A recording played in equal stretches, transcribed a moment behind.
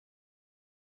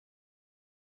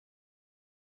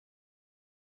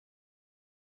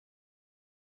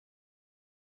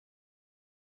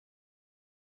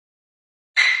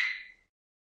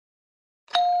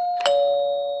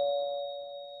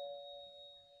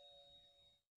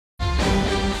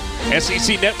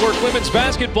SEC Network Women's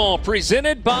Basketball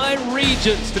presented by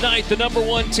Regions. Tonight, the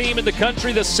 #1 team in the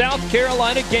country, the South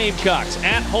Carolina Gamecocks,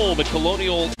 at home at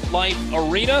Colonial Life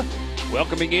Arena,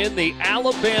 welcoming in the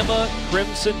Alabama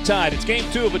Crimson Tide. It's game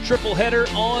 2 of a triple header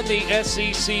on the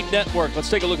SEC Network. Let's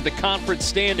take a look at the conference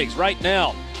standings right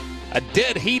now. A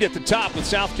dead heat at the top with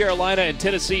South Carolina and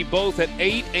Tennessee both at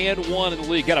 8-1 in the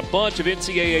league. Got a bunch of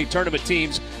NCAA tournament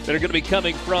teams that are going to be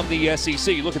coming from the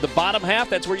SEC. Look at the bottom half.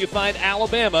 That's where you find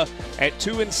Alabama at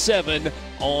 2-7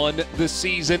 on the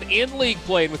season in league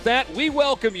play. And with that, we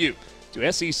welcome you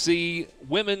to SEC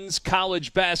Women's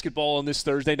College Basketball on this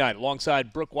Thursday night.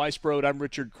 Alongside Brooke Weisbrod, I'm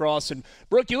Richard Cross. And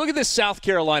Brooke, you look at this South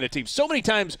Carolina team. So many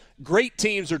times great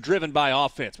teams are driven by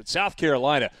offense, but South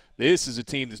Carolina, this is a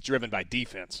team that's driven by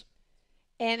defense.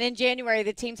 And in January,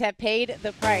 the teams have paid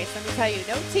the price. Let me tell you,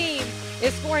 no team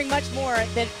is scoring much more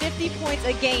than 50 points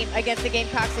a game against the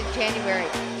Gamecocks in January.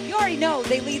 You already know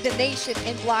they lead the nation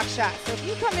in block shots. So if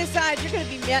you come inside, you're going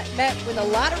to be met with a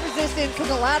lot of resistance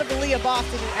because a lot of Aaliyah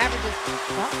Boston, who averages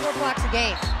about 4 blocks a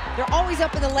game. They're always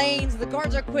up in the lanes. The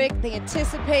guards are quick. They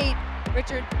anticipate.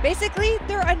 Richard, basically,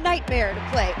 they're a nightmare to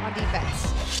play on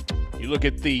defense. You look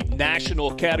at the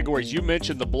national categories. You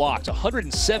mentioned the blocks,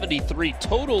 173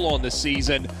 total on the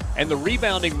season, and the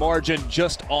rebounding margin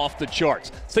just off the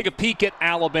charts. Let's take a peek at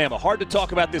Alabama. Hard to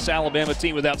talk about this Alabama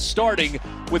team without starting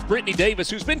with Brittany Davis,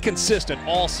 who's been consistent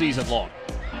all season long.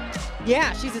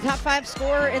 Yeah, she's a top 5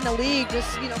 scorer in the league, just,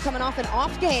 coming off an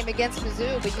off game against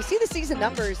Mizzou. But you see the season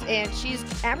numbers, and she's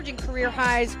averaging career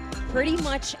highs pretty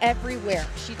much everywhere.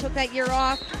 She took that year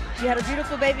off. She had a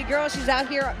beautiful baby girl. She's out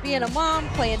here being a mom,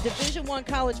 playing Division I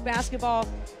college basketball,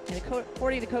 and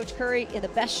according to Coach Curry, in the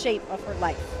best shape of her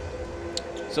life.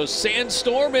 So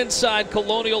sandstorm inside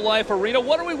Colonial Life Arena.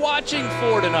 What are we watching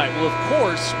for tonight? Well, of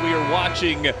course, we are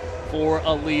watching for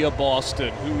Aaliyah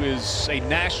Boston, who is a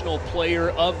National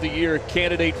Player of the Year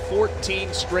candidate.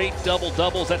 14 straight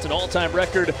double-doubles. That's an all-time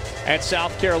record at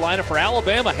South Carolina. For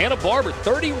Alabama, Hannah Barber,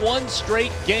 31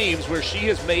 straight games where she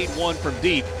has made one from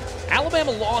deep.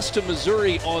 Alabama lost to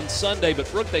Missouri on Sunday,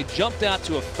 but Brooke, they jumped out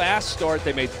to a fast start.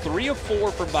 They made 3 of 4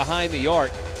 from behind the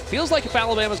arc. Feels like if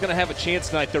Alabama's going to have a chance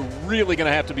tonight, they're really going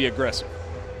to have to be aggressive.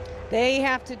 They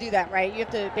have to do that, right? You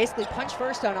have to basically punch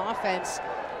first on offense.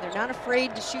 They're not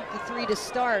afraid to shoot the 3 to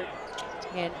start,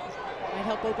 and might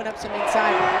help open up some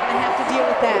inside. But they're going to have to deal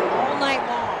with that all night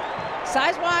long.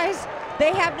 Size-wise,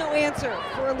 they have no answer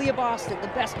for Aaliyah Boston, the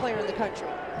best player in the country.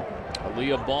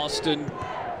 Aaliyah Boston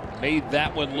made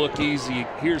that one look easy.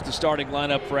 Here's the starting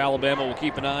lineup for Alabama. We'll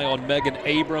keep an eye on Megan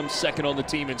Abrams, second on the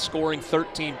team in scoring,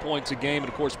 13 points a game.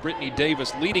 And, of course, Brittany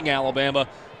Davis leading Alabama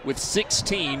with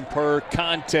 16 per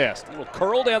contest. A little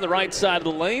curl down the right side of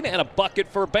the lane and a bucket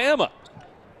for Bama.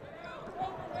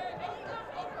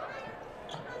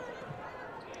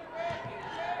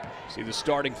 See the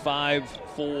starting 5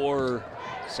 for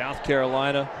South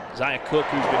Carolina. Zia Cook,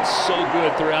 who's been so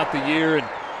good throughout the year, and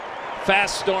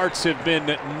fast starts have been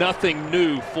nothing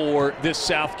new for this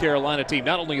South Carolina team.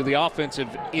 Not only the offensive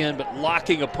end, but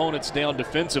locking opponents down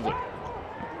defensively.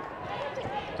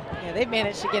 Yeah, they've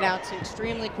managed to get out to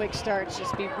extremely quick starts,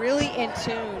 just be really in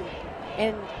tune,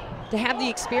 and to have the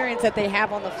experience that they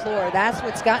have on the floor. That's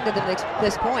what's gotten to them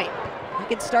this point. You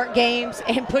can start games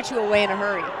and put you away in a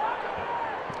hurry.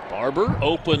 Barber,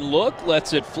 open look,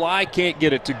 lets it fly, can't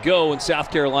get it to go, and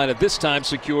South Carolina this time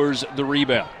secures the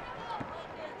rebound.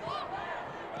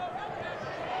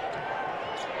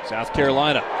 South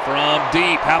Carolina from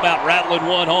deep. How about rattling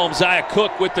one home? Zia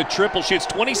Cook with the triple. She hits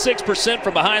 26%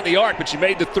 from behind the arc, but she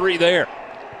made the 3 there.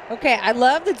 Okay, I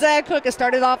love that Zia Cook has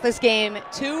started off this game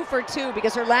 2 for 2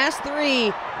 because her last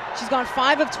 3, she's gone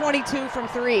 5 of 22 from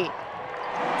 3. So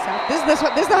this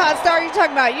is the hot start you're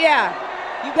talking about. Yeah,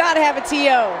 you got to have a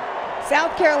TO.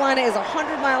 South Carolina is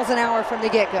 100 miles an hour from the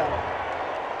get-go.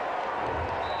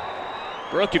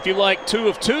 Brooke, if you like 2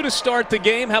 of 2 to start the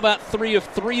game, how about 3 of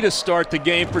 3 to start the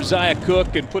game for Zia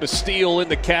Cook and put a steal in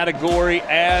the category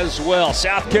as well.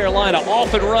 South Carolina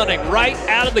off and running right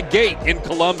out of the gate in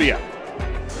Columbia.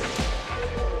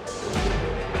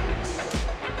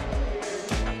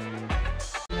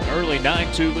 Early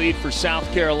 9-2 lead for South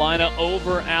Carolina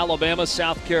over Alabama.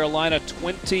 South Carolina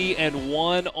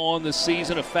 20-1 on the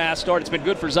season. A fast start. It's been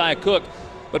good for Zia Cook.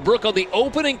 But Brooke, on the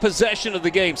opening possession of the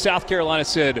game, South Carolina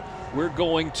said, "We're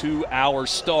going to our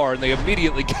star," and they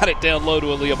immediately got it down low to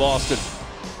Aaliyah Boston.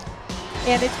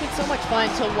 And it's been so much fun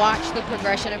to watch the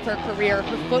progression of her career.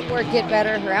 Her footwork get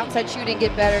better, her outside shooting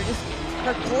get better, just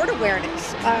her court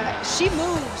awareness. She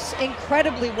moves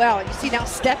incredibly well. You see now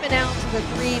stepping out to the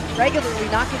 3, regularly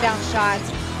knocking down shots.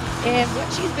 And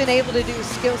what she's been able to do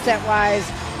skill set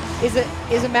wise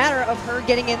is a matter of her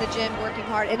getting in the gym, working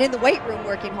hard, and in the weight room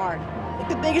working hard. I think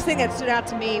the biggest thing that stood out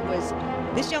to me was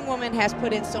this young woman has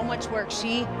put in so much work.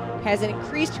 She has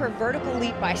increased her vertical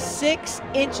leap by 6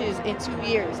 inches in 2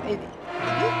 years.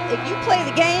 If you play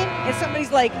the game and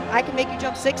somebody's like, I can make you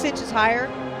jump 6 inches higher,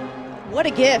 what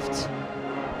a gift.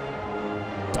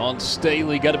 Dawn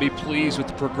Staley got to be pleased with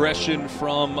the progression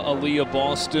from Aaliyah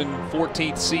Boston.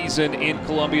 14th season in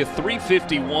Columbia,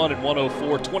 351 and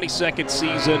 104, 22nd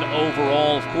season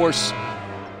overall. Of course,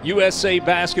 USA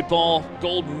basketball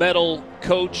gold medal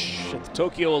coach at the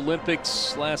Tokyo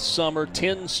Olympics last summer,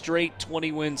 10 straight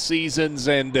 20-win seasons,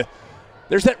 and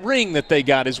there's that ring that they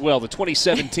got as well, the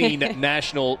 2017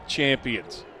 national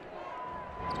champions.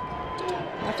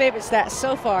 My favorite stat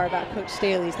so far about Coach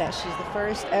Staley is that she's the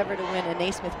first ever to win a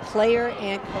Naismith Player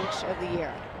and Coach of the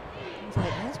Year. I was like,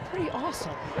 that's pretty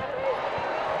awesome.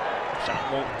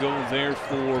 Shot won't go there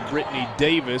for Brittany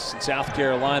Davis in South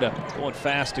Carolina, going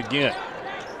fast again.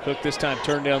 Cook this time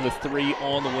turned down the 3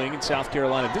 on the wing in South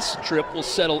Carolina. This trip will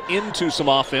settle into some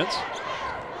offense.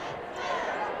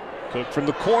 Cook from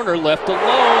the corner, left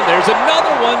alone. There's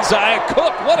another one, Zia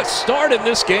Cook. What a start in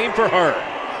this game for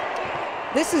her.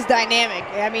 This is dynamic.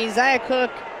 I mean, Zia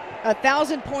Cook,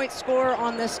 1,000-point scorer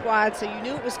on this squad, so you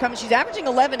knew it was coming. She's averaging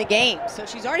 11 a game, so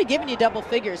she's already given you double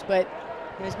figures, but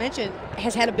as mentioned,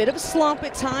 has had a bit of a slump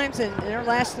at times, and in her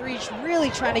last 3, she's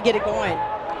really trying to get it going.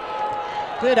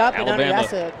 Good up and under.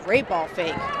 That's a great ball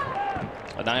fake.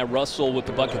 Anaya Russell with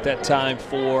the bucket that time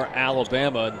for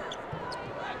Alabama.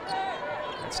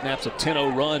 And snaps a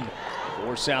 10-0 run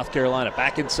for South Carolina.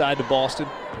 Back inside to Boston.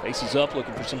 Faces up,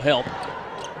 looking for some help.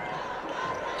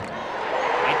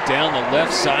 Right down the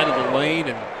left side of the lane,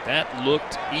 and that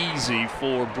looked easy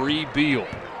for Bree Beal.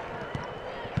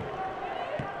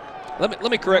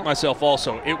 Let me correct myself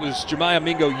also. It was Jemiah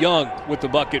Mingo-Young with the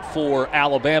bucket for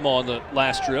Alabama on the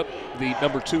last trip. The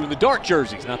number 2 in the dark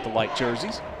jerseys, not the light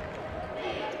jerseys.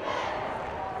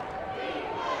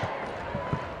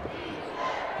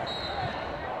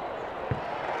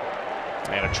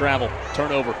 And a travel,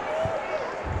 turnover.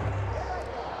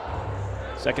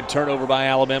 Second turnover by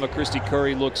Alabama. Christy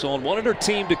Curry looks on. Wanted her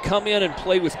team to come in and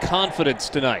play with confidence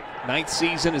tonight. 9th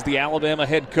season as the Alabama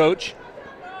head coach.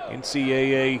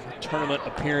 NCAA tournament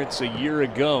appearance a year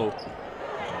ago.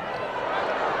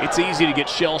 It's easy to get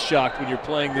shell-shocked when you're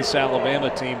playing this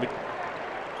Alabama team, but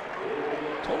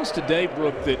told us today,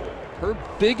 Brooke, that her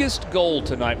biggest goal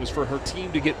tonight was for her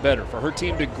team to get better, for her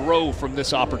team to grow from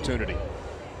this opportunity.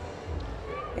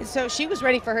 And so she was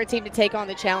ready for her team to take on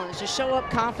the challenge, to show up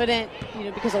confident,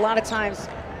 because a lot of times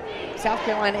South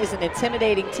Carolina is an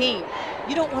intimidating team.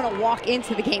 You don't want to walk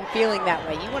into the game feeling that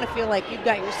way. You want to feel like you've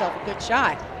got yourself a good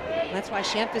shot. And that's why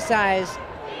she emphasized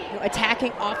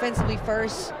attacking offensively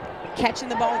first, catching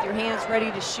the ball with your hands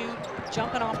ready to shoot,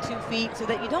 jumping off 2 feet so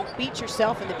that you don't beat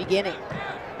yourself in the beginning.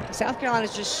 South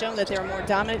Carolina's just shown that they're a more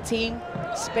dominant team.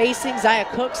 Spacing, Zia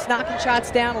Cook's knocking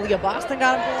shots down. Aaliyah Boston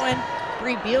got them going.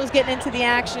 Bree Beal's getting into the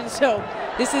action. So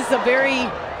this is a very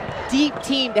deep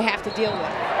team to have to deal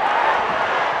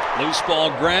with. Loose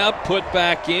ball grab, put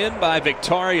back in by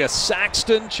Victoria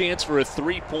Saxton. Chance for a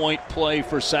 3-point play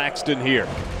for Saxton here.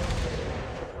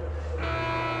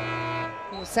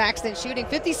 Saxton shooting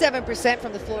 57%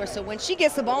 from the floor, so when she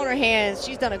gets the ball in her hands,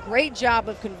 she's done a great job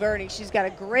of converting. She's got a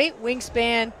great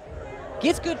wingspan,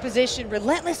 gets good position,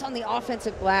 relentless on the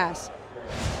offensive glass.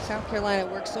 South Carolina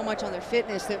works so much on their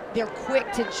fitness that they're quick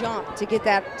to jump to get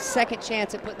that second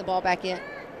chance at putting the ball back in.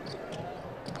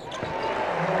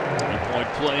 3-point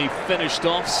play finished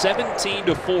off 17-4,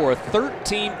 a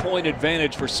 13-point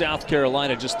advantage for South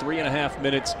Carolina just 3.5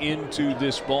 minutes into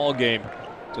this ball game.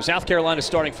 So South Carolina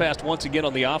starting fast once again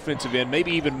on the offensive end.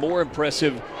 Maybe even more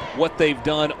impressive what they've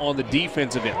done on the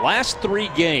defensive end. Last 3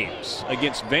 games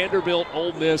against Vanderbilt,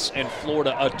 Ole Miss, and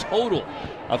Florida, a total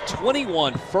of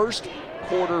 21 first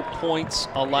quarter points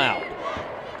allowed.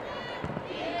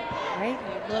 Right,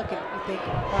 you look and you think,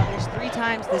 wow, there's 3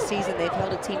 times this season they've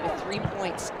held a team to 3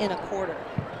 points in a quarter.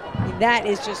 I mean, that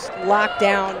is just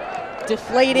lockdown,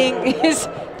 deflating.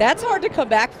 That's hard to come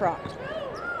back from.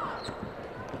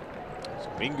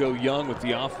 Mingo-Young with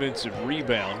the offensive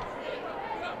rebound.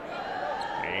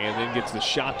 And then gets the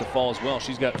shot to fall as well.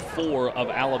 She's got 4 of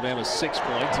Alabama's 6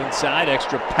 points. Inside,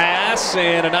 extra pass,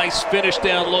 and a nice finish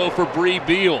down low for Bree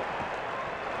Beal.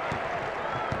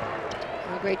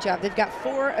 Great job. They've got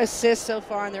 4 assists so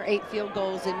far on their 8 field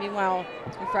goals. And meanwhile,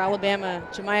 for Alabama,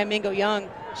 Jemiah Mingo-Young,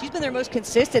 she's been their most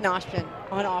consistent option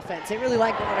on offense. They really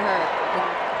like going to her.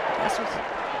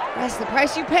 And that's the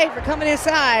price you pay for coming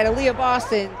inside. Aaliyah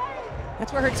Boston.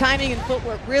 That's where her timing and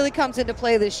footwork really comes into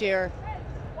play this year.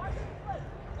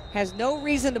 has no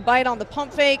reason to bite on the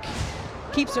pump fake,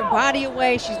 keeps her body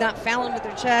away. She's not fouling with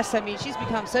her chest. I mean, she's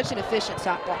become such an efficient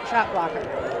shot blocker.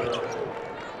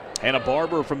 Hannah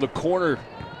Barber from the corner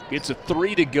gets a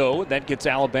 3 to go. That gets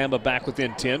Alabama back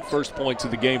within 10. First points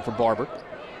of the game for Barber.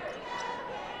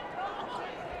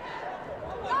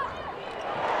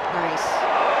 Nice.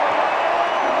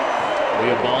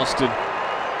 Leah Boston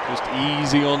just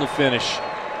easy on the finish.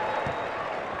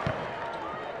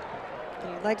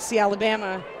 You'd like to see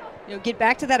Alabama, get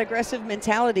back to that aggressive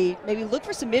mentality. Maybe look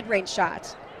for some mid-range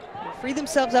shots. Free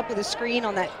themselves up with a screen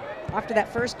on that after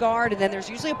that first guard, and then there's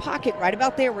usually a pocket right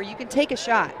about there where you can take a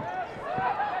shot.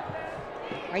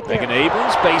 Right there. Megan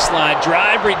Abrams, baseline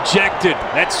drive, rejected.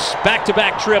 That's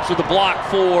back-to-back trips with a block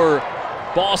for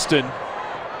Boston.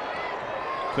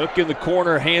 Cook in the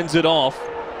corner, hands it off.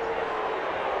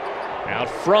 Out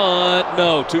front,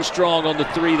 no, too strong on the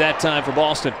 3 that time for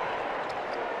Boston.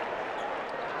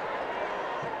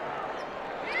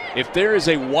 If there is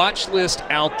a watch list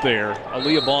out there,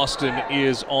 Aaliyah Boston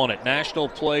is on it. National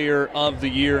Player of the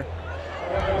Year.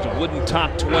 She's a Wooden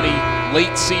Top 20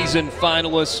 late season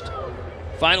finalist.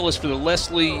 Finalist for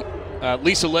the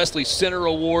Lisa Leslie Center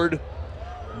Award.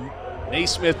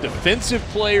 Naismith Defensive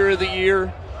Player of the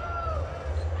Year.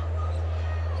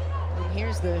 And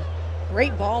here's the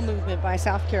great ball movement by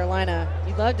South Carolina.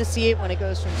 You love to see it when it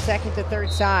goes from second to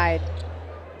third side.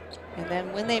 And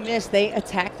then when they miss, they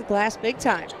attack the glass big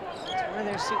time. What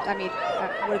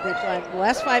have they done? The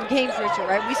last 5 games, Richard,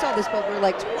 right? We saw this, but we're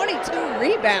like 22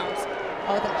 rebounds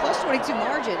with a plus 22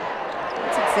 margin.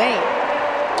 That's insane.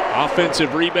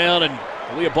 Offensive rebound, and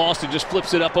Aaliyah Boston just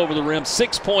flips it up over the rim.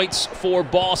 6 points for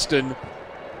Boston.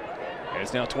 And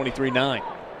it's now 23-9.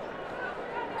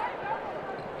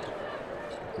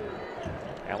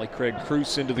 Allie Craig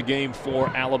Cruz into the game for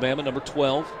Alabama, number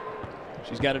 12.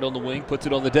 She's got it on the wing, puts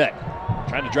it on the deck.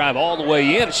 Trying to drive all the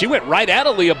way in. She went right at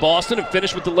Aaliyah Boston and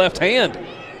finished with the left hand.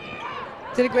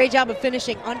 Did a great job of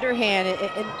finishing underhand,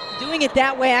 and doing it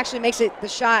that way actually makes the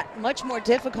shot much more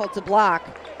difficult to block.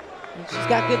 And she's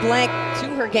got good length to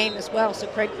her game as well, so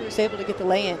Craig Cruz able to get the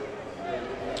lay-in.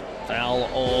 Foul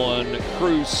on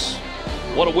Cruz.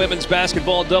 What a women's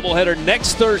basketball doubleheader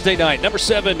next Thursday night. Number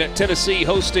 7 Tennessee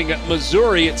hosting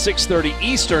Missouri at 6:30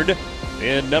 Eastern.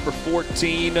 And number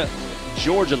 14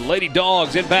 Georgia, the Lady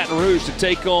Dogs in Baton Rouge to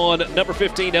take on number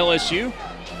 15 LSU.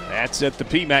 That's at the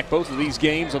PMAC. Both of these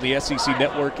games on the SEC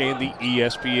Network and the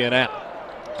ESPN app.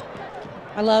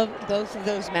 I love both of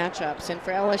those matchups. And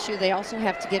for LSU, they also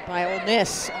have to get by Ole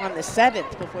Miss on the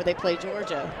 7th before they play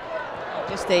Georgia.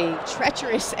 Just a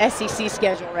treacherous SEC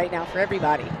schedule right now for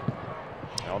everybody.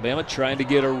 Alabama trying to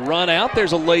get a run out.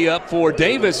 There's a layup for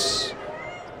Davis.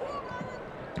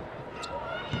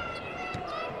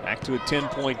 Back to a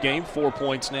 10-point game. 4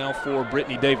 points now for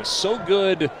Brittany Davis. So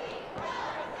good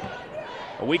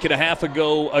a week and a half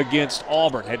ago against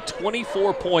Auburn. Had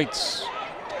 24 points.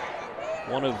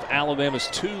 One of Alabama's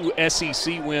 2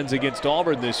 SEC wins against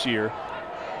Auburn this year.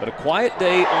 But a quiet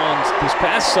day on this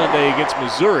past Sunday against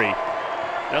Missouri.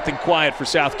 Nothing quiet for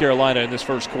South Carolina in this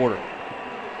first quarter.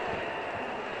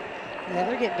 Yeah,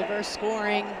 they're getting diverse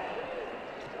scoring.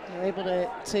 They're able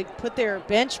to put their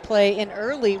bench play in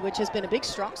early, which has been a big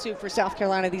strong suit for South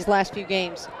Carolina these last few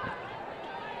games.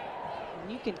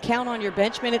 When you can count on your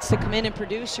bench minutes to come in and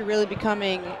produce, you're really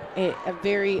becoming a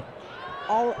very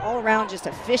all-around just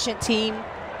efficient team,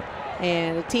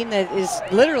 and a team that is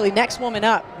literally next woman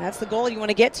up. That's the goal you want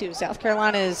to get to. South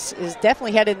Carolina is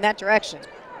definitely headed in that direction.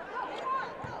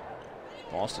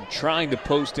 Boston trying to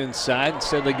post inside.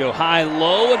 Instead they go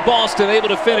high-low, and Boston able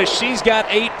to finish. She's got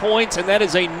 8 points, and that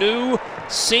is a new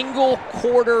single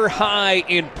quarter high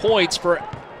in points for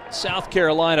South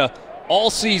Carolina all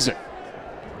season.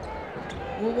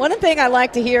 Well, one thing I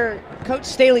like to hear Coach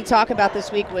Staley talk about this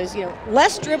week was,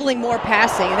 less dribbling, more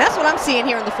passing, and that's what I'm seeing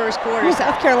here in the first quarter.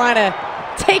 South Carolina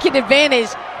taking advantage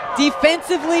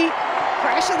defensively,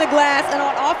 crashing the glass, and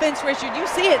on offense, Richard, you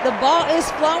see it. The ball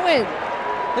is flowing.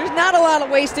 There's not a lot of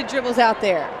wasted dribbles out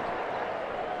there.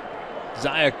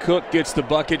 Zia Cook gets the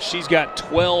bucket. She's got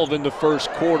 12 in the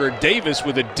first quarter. Davis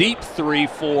with a deep 3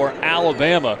 for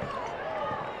Alabama.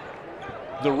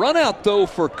 The run out, though,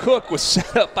 for Cook was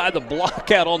set up by the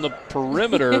block out on the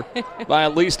perimeter by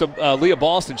at least Leah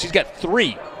Boston. She's got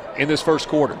 3 in this first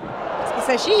quarter.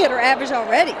 So she hit her average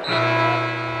already.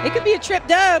 It could be a trip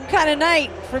dub kind of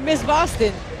night for Miss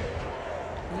Boston.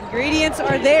 Ingredients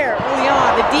are there early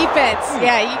on. The defense,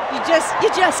 you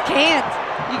just can't.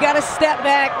 You got to step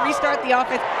back, restart the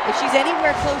offense. If she's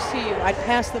anywhere close to you, I'd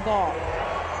pass the ball.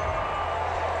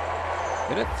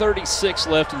 Minute 36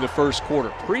 left in the first quarter.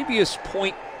 Previous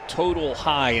point total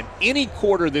high in any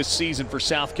quarter this season for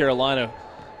South Carolina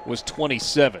was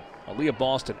 27. Aaliyah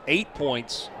Boston, 8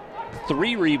 points,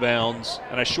 3 rebounds,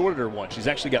 and I shorted her 1. She's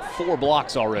actually got 4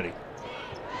 blocks already.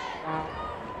 Wow.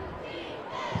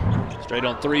 Straight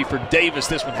on 3 for Davis.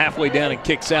 This one halfway down and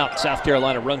kicks out. South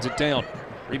Carolina runs it down.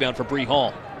 Rebound for Bree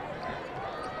Hall.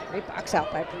 Great box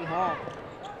out by Bree Hall.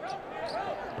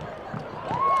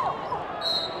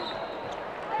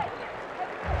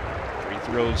 Free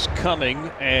throws coming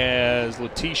as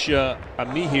Letitia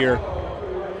Amihir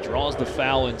draws the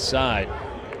foul inside.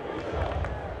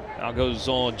 Now goes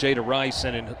on Jada Rice,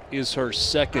 and it is her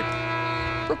second.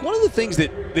 Brooke, one of the things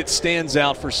that stands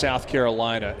out for South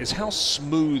Carolina is how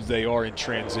smooth they are in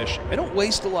transition. They don't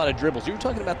waste a lot of dribbles. You were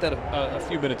talking about that a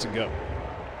few minutes ago.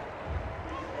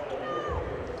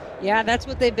 Yeah, that's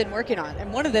what they've been working on.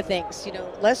 And one of the things, you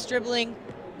know, less dribbling,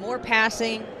 more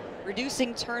passing,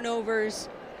 reducing turnovers,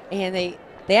 and they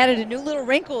added a new little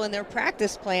wrinkle in their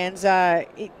practice plans.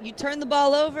 You turn the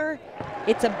ball over,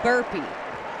 it's a burpee.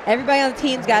 Everybody on the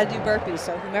team's got to do burpees,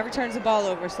 so whomever turns the ball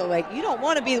over, so like you don't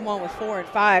want to be the one with 4 and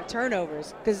 5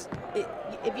 turnovers, because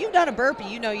if you've done a burpee,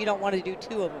 you know you don't want to do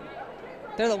 2 of them.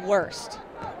 They're the worst.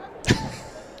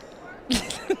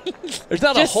 There's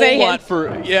not a whole lot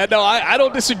for, yeah, no, I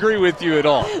don't disagree with you at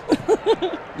all.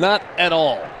 Not at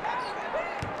all.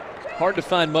 Hard to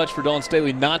find much for Dawn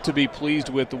Staley not to be pleased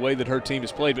with the way that her team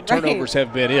has played, but turnovers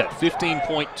have been it.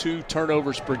 15.2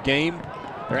 turnovers per game.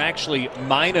 They're actually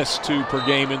 -2 per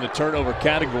game in the turnover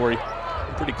category.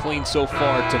 Pretty clean so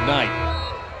far tonight.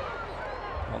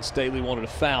 Dawn Staley wanted a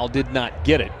foul, did not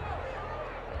get it.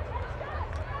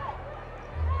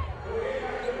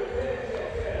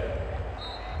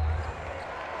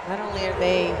 Not only are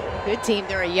they a good team,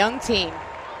 they're a young team.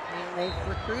 I mean, they've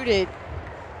recruited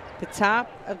the top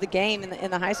of the game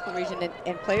in the high school region,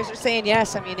 and players are saying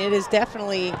yes. I mean, it has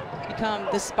definitely become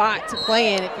the spot to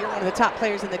play in if you're one of the top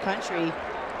players in the country.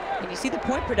 And you see the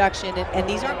point production, and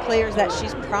these aren't players that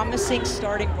she's promising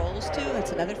starting roles to.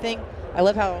 That's another thing. I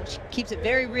love how she keeps it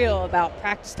very real about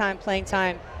practice time, playing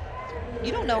time.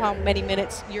 You don't know how many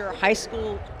minutes your high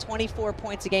school 24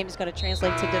 points a game is going to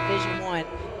translate to Division I,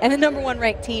 and the #1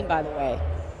 ranked team, by the way.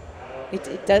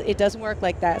 It doesn't work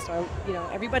like that. So you know,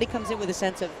 everybody comes in with a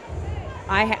sense of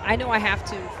I know I have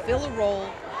to fill a role,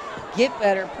 get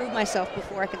better, prove myself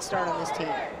before I can start on this team.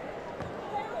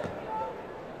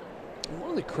 One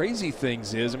of the crazy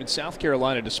things is, I mean, South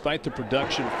Carolina, despite the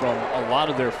production from a lot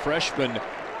of their freshmen,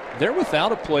 they're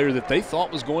without a player that they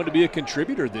thought was going to be a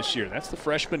contributor this year. That's the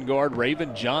freshman guard,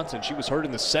 Raven Johnson. She was hurt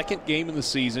in the 2nd game of the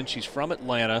season. She's from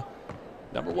Atlanta,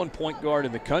 #1 point guard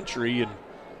in the country, and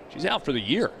she's out for the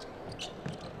year.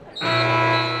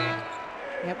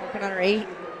 Yep, working on her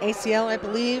ACL, I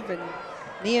believe, and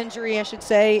knee injury, I should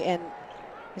say, and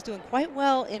is doing quite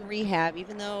well in rehab,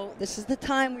 even though this is the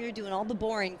time where you're doing all the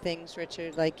boring things,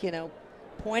 Richard, like, you know,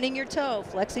 pointing your toe,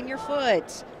 flexing your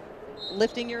foot,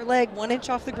 lifting your leg 1 inch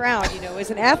off the ground. You know,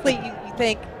 as an athlete, you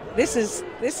think this is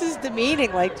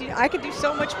demeaning. Like, dude, I could do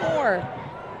so much more.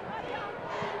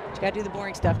 But you got to do the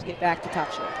boring stuff to get back to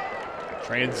top shape.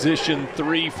 Transition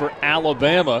 3 for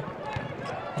Alabama.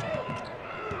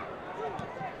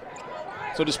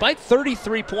 So despite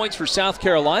 33 points for South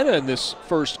Carolina in this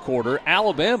first quarter,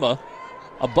 Alabama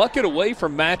a bucket away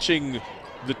from matching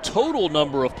the total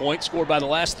number of points scored by the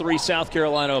last 3 South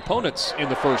Carolina opponents in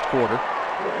the first quarter.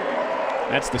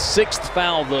 That's the 6th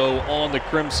foul, though, on the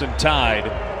Crimson Tide.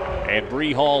 And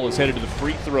Bree Hall is headed to the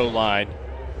free throw line.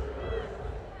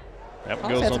 That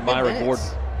one goes on Myra Gordon.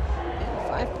 Yeah,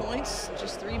 5 points,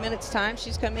 just 3 minutes time.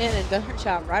 She's come in and done her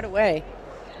job right away.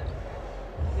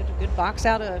 Good box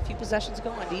out a few possessions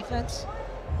ago on defense.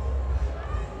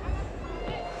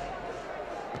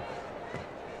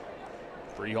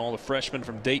 Bree Hall, the freshman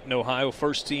from Dayton, Ohio,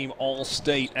 first team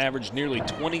All-State, averaged nearly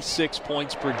 26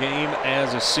 points per game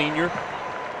as a senior.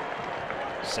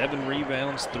 7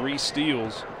 rebounds, 3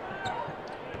 steals.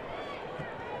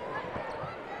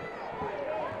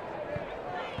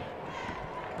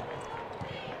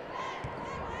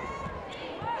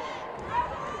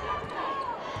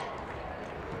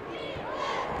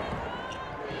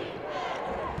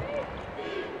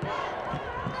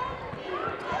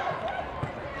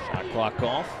 Clock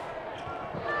off.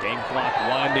 Game clock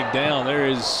winding down. There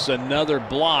is another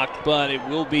block, but it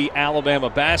will be Alabama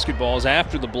basketballs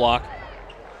after the block.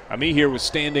 Amihir was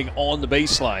standing on the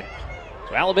baseline.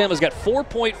 So Alabama's got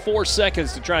 4.4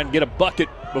 seconds to try and get a bucket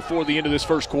before the end of this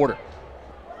first quarter.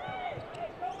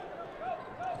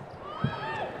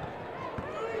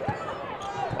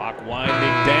 Clock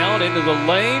winding down into the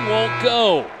lane, won't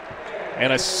go.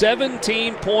 And a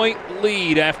 17-point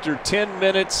lead after 10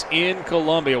 minutes in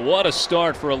Columbia. What a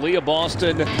start for Aaliyah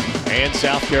Boston and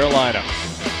South Carolina.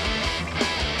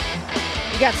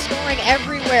 got scoring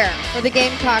everywhere for the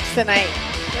Gamecocks tonight.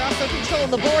 They're also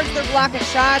controlling the boards. They're blocking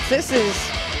shots. This is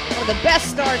one of the best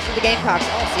starts for the Gamecocks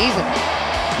all season.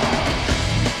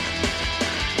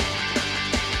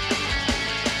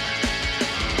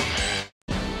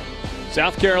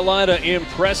 South Carolina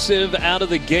impressive out of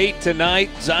the gate tonight.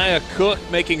 Zia Cook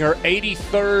making her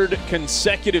 83rd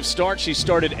consecutive start. She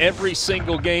started every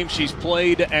single game she's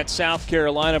played at South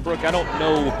Carolina. Brooke, I don't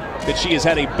know that she has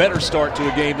had a better start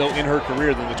to a game, though, in her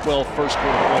career than the 12 first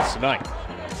quarter points tonight.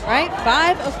 Right,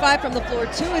 5 of 5 from the floor, 2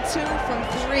 of 2 from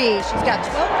 3. She's got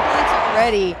 12 points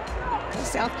already. The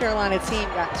South Carolina team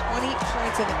got 20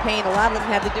 points in the paint. A lot of them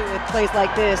had to do with plays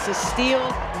like this, a steal to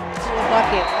a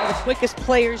bucket. One of the quickest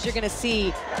players you're going to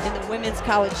see in the women's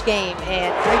college game,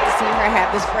 and great to see her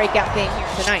have this breakout game here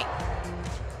tonight.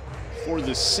 For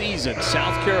the season,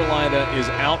 South Carolina is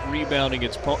out-rebounding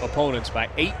its opponents by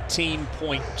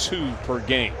 18.2 per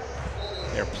game.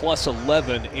 They're plus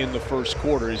 11 in the first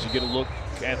quarter as you get a look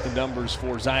at the numbers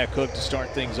for Zia Cook to start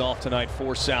things off tonight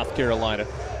for South Carolina.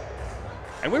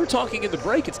 And we were talking in the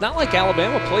break, it's not like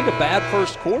Alabama played a bad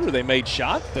first quarter. They made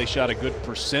shots, they shot a good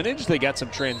percentage, they got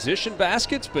some transition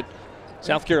baskets, but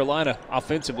South Carolina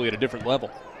offensively at a different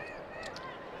level.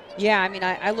 Yeah, I mean,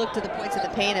 I looked at the points in the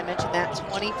paint. I mentioned that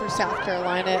 20 for South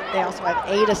Carolina. They also have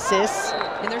 8 assists,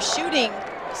 and they're shooting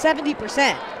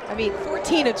 70%. I mean,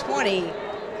 14 to 20,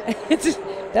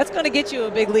 that's going to get you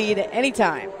a big lead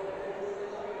anytime.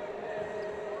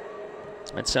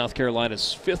 That's South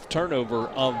Carolina's 5th turnover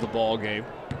of the ball game.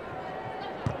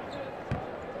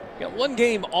 Got one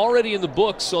game already in the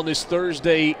books on this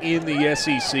Thursday in the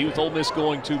SEC, with Ole Miss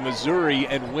going to Missouri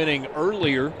and winning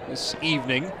earlier this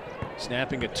evening,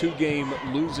 snapping a 2-game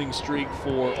losing streak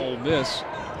for Ole Miss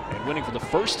and winning for the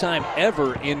first time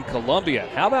ever in Columbia.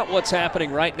 How about what's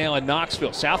happening right now in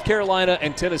Knoxville? South Carolina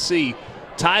and Tennessee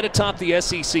tied atop the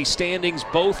SEC standings,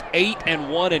 both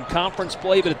 8-1 in conference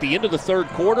play, but at the end of the third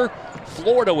quarter,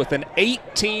 Florida with an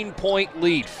 18-point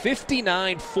lead,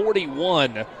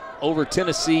 59-41 over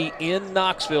Tennessee in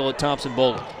Knoxville at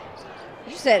Thompson-Boling.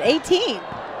 You said 18.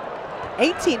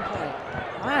 18 point.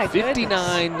 My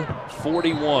 59-41 Florida.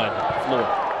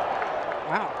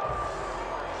 Wow.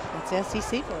 That's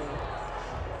SEC for you.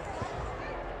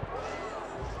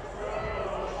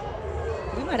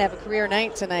 We might have a career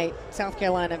night tonight, South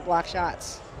Carolina block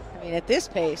shots. I mean, at this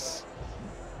pace,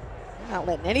 they're not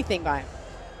letting anything by them.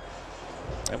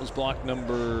 That was block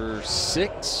number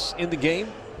 6 in the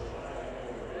game.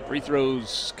 Free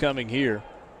throws coming here.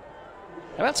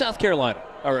 How about South Carolina,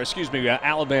 or excuse me,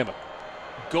 Alabama,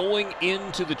 going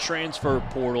into the transfer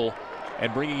portal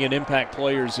and bringing in impact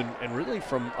players and really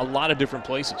from a lot of different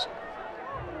places?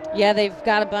 Yeah, they've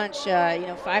got a bunch,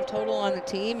 5 total on the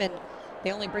team, and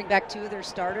they only bring back 2 of their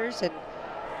starters, and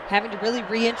having to really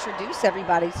reintroduce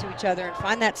everybody to each other and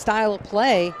find that style of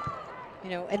play.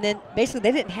 And then basically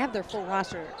they didn't have their full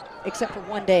roster except for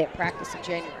one day at practice in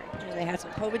January. They had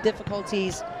some COVID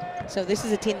difficulties, so this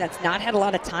is a team that's not had a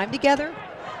lot of time together,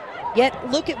 yet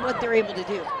look at what they're able to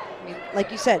do. I mean, like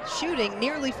you said, shooting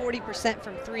nearly 40%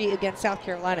 from 3 against South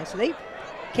Carolina, so they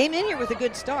came in here with a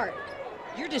good start.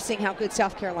 You're just seeing how good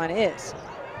South Carolina is.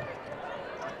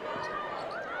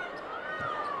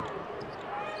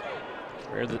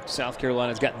 Rare that South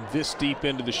Carolina's gotten this deep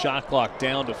into the shot clock,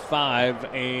 down to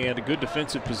 5, and a good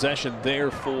defensive possession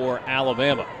there for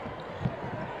Alabama.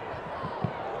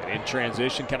 And in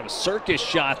transition, kind of a circus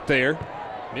shot there.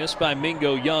 Missed by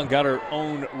Mingo Young, got her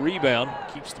own rebound.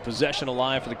 Keeps the possession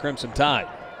alive for the Crimson Tide.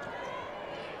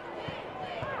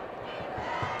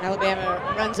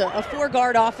 Alabama runs a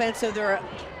 4-guard offense, so they're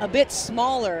a bit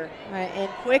smaller and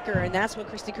quicker, and that's what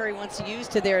Christy Curry wants to use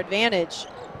to their advantage.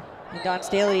 And Dawn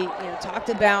Staley, talked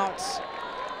about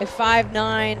a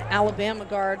 5'9" Alabama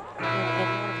guard, and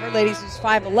one of her ladies who's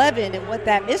 5'11", and what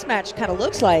that mismatch kind of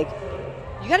looks like.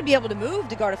 You got to be able to move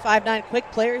to guard a 5'9" quick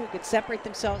player who could separate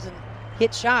themselves and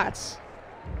hit shots.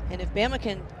 And if Bama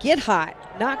can get hot,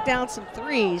 knock down some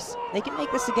threes, they can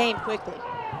make this a game quickly.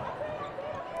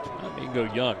 Mingo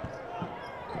Young.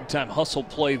 Good-time hustle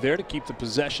play there to keep the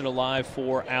possession alive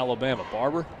for Alabama.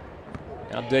 Barber,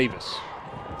 now Davis.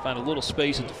 Find a little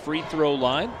space at the free throw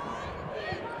line.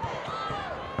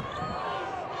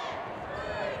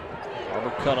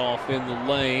 Barber cut off in the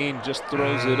lane, just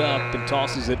throws it up and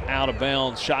tosses it out of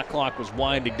bounds. Shot clock was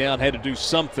winding down, had to do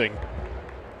something.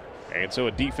 And so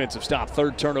a defensive stop,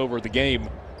 3rd turnover of the game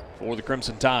for the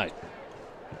Crimson Tide.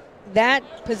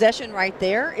 That possession right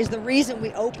there is the reason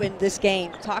we opened this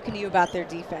game, talking to you about their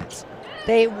defense.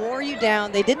 They wore you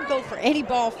down. They didn't go for any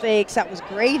ball fakes. That was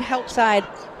great help side.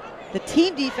 The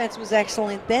team defense was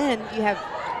excellent. Then you have,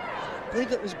 I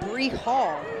believe it was Bree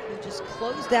Hall, who just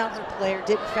closed down her player,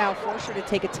 didn't foul, forced her to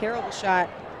take a terrible shot,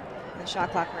 and the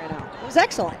shot clock ran out. It was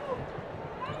excellent.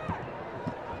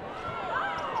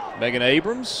 Megan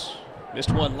Abrams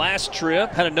missed one last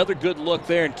trip, had another good look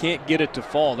there and can't get it to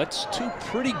fall. That's two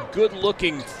pretty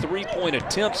good-looking three-point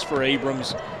attempts for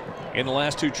Abrams in the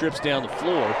last two trips down the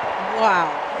floor.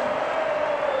 Wow.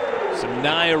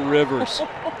 Sanaya Rivers.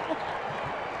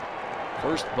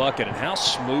 First bucket, and how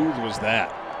smooth was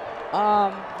that?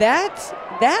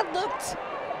 That looked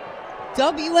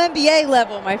WNBA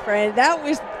level, my friend. That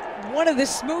was one of the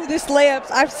smoothest layups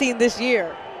I've seen this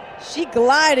year. She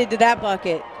glided to that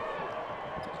bucket.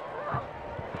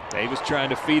 Davis trying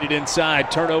to feed it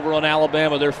inside. Turnover on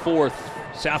Alabama, their fourth.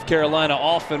 South Carolina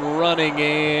off and running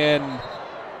and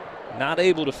not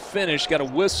able to finish. Got a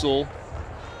whistle.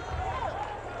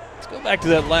 Let's go back to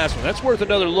that last one. That's worth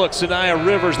another look. Sanaya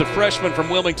Rivers, the freshman from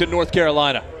Wilmington, North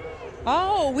Carolina.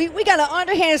 Oh, we got an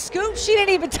underhand scoop. She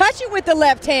didn't even touch it with the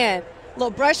left hand.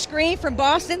 Little brush screen from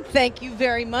Boston. Thank you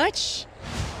very much.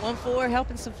 1-4,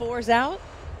 helping some fours out.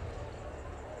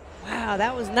 Wow,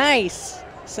 that was nice.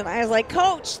 Sanaya's like,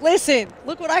 Coach, listen,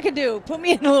 look what I can do. Put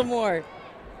me in a little more.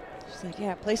 She's like,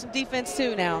 yeah, play some defense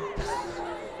too now.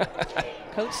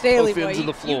 Coach Staley, both ends of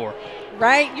the floor.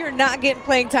 Right? You're not getting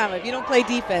playing time if you don't play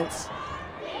defense.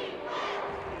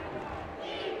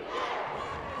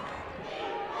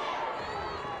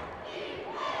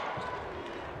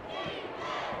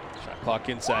 Shot clock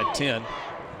inside 10.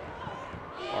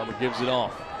 Barber gives it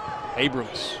off.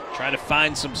 Abrams trying to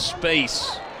find some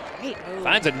space.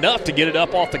 Finds enough to get it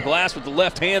up off the glass with the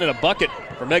left hand and a bucket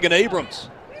for Megan Abrams.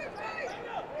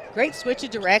 Great switch of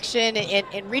direction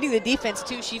and reading the defense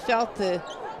too. She felt the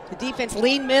defense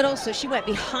lean middle, so she went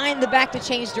behind the back to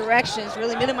change directions,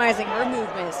 really minimizing her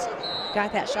movements.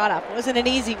 Got that shot off. Wasn't an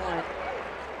easy one.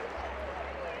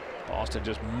 Boston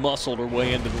just muscled her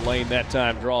way into the lane that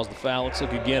time, draws the foul. Let's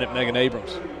look again at Megan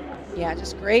Abrams. Yeah,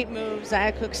 just great moves.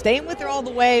 Zia Cook staying with her all the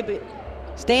way, but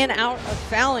staying out of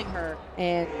fouling her.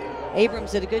 And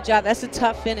Abrams did a good job. That's a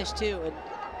tough finish too. And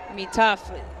I mean,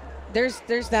 tough.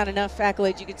 There's not enough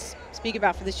accolades you could speak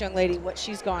about for this young lady, what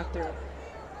she's gone through.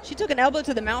 She took an elbow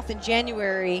to the mouth in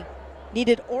January,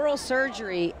 needed oral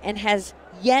surgery, and has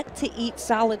yet to eat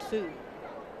solid food.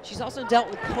 She's also dealt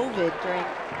with COVID during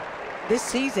this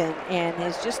season and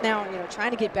is just now,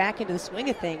 trying to get back into the swing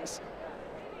of things.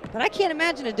 But I can't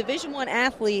imagine a Division I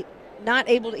athlete not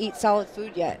able to eat solid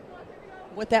food yet.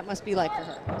 What that must be like for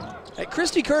her. Hey,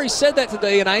 Christy Curry said that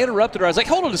today, and I interrupted her. I was like,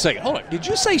 hold on a second, hold on. Did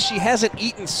you say she hasn't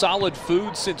eaten solid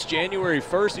food since January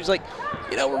 1st? He's like,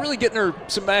 we're really getting her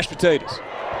some mashed potatoes.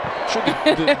 Sure,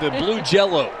 the blue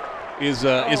Jell-O is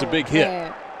a big hit.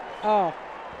 Man. Oh,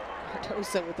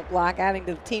 Cardoso with the block, adding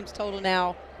to the team's total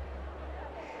now.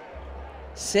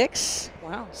 6.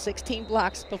 Wow, 16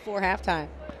 blocks before halftime.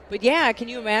 But yeah, can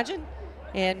you imagine?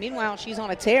 And meanwhile, she's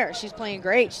on a tear. She's playing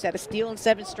great. She's had a steal in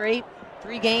 7 straight.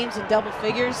 3 games in double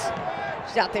figures.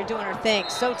 She's out there doing her thing.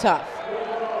 So tough.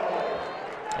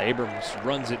 Abrams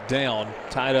runs it down,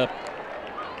 tied up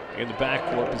in the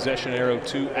backcourt. Possession arrow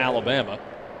to Alabama.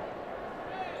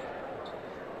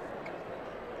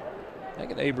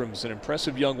 Megan Abrams, an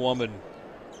impressive young woman,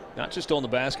 not just on the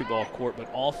basketball court, but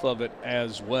off of it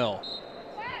as well.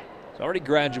 She's already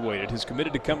graduated, has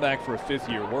committed to come back for a 5th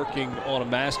year, working on a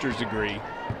master's degree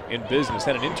in business.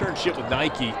 Had an internship with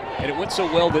Nike, and it went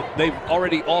so well that they've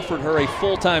already offered her a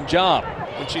full-time job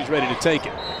when she's ready to take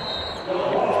it.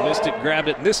 Abrams missed it, grabbed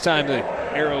it, and this time the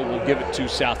arrow will give it to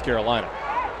South Carolina.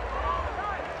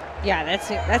 Yeah,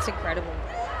 that's incredible.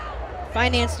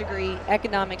 Finance degree,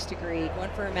 economics degree, going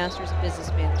for a master's in business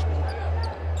management.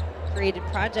 Created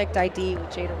Project ID with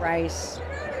Jada Rice.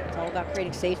 It's all about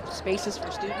creating safe spaces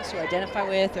for students who identify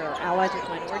with or are allies with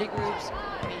minority groups.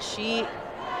 I mean,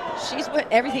 she's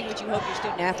everything what you hope your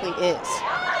student athlete is.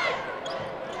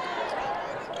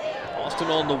 Boston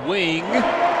on the wing.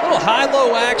 A little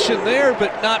high-low action there,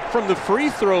 but not from the free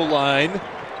throw line.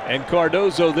 And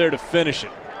Cardoso there to finish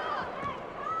it.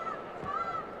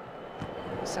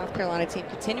 South Carolina team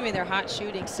continuing their hot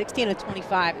shooting, 16 of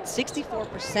 25 at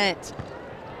 64%.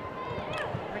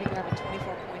 Already grabbing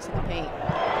 24 points in the paint.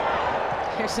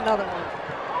 Here's another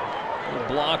one. A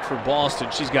block for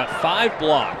Boston. She's got 5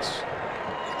 blocks.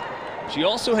 She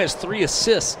also has 3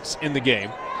 assists in the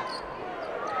game.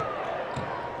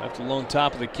 Left alone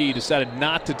top of the key, decided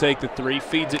not to take the 3,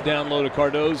 feeds it down low to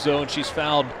Cardoso, and she's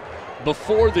fouled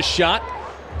before the shot.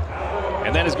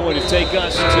 And that is going to take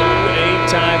us to a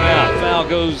timeout. Foul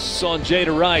goes on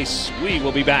Jada Rice. We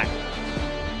will be back.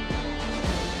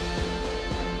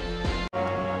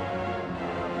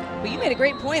 Well, you made a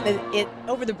great point that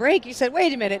over the break you said,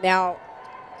 wait a minute now,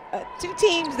 two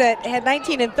teams that had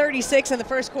 19 and 36 in the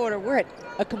first quarter. We're at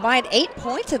a combined 8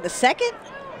 points in the second.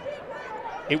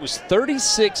 It was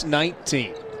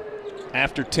 36-19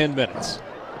 after 10 minutes.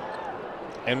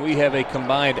 And we have a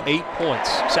combined 8 points.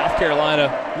 South Carolina,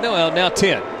 now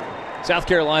 10. South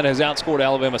Carolina has outscored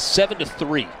Alabama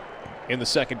 7-3 in the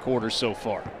second quarter so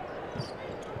far.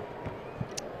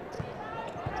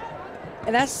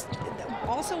 And that's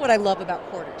also what I love about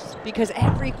quarters, because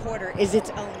every quarter is its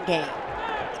own game.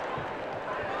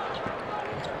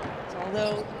 So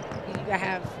although you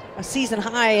have a season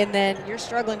high and then you're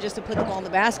struggling just to put the ball in the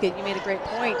basket, you made a great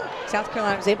point. South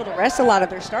Carolina was able to rest a lot of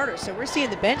their starters, so we're seeing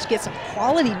the bench get some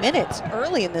quality minutes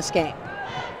early in this game.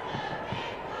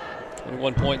 And a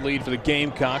 1 point lead for the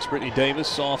Gamecocks. Brittany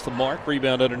Davis off the mark,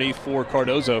 rebound underneath for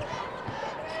Cardozo.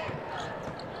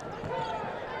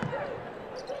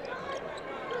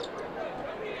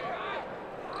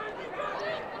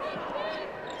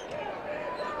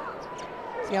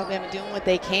 Alabama doing what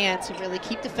they can to really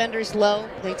keep defenders low.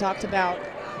 They talked about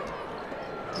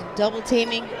double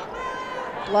teaming,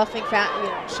 bluffing,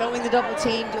 showing the double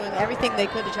team, doing everything they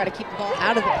could to try to keep the ball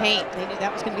out of the paint. They knew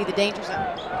that was going to be the danger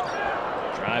zone.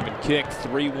 Drive and kick,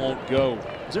 three won't go.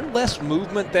 Is there less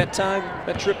movement that time,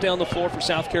 that trip down the floor for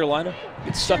South Carolina?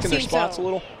 Get stuck in their spots a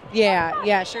little?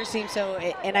 Yeah, sure seems so.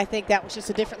 And I think that was just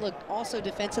a different look also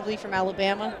defensively from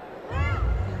Alabama.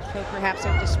 So perhaps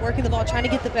they're just working the ball, trying to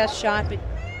get the best shot, but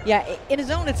yeah, in a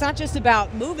zone, it's not just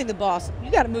about moving the ball.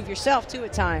 You got to move yourself, too,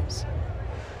 at times.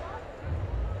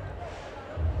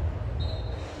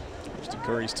 Kristen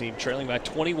Curry's team trailing by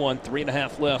 21,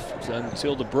 3.5 left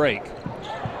until the break.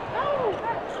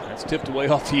 That's tipped away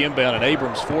off the inbound, and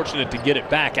Abrams fortunate to get it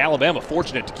back. Alabama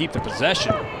fortunate to keep the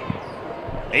possession.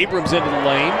 Abrams into the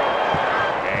lane,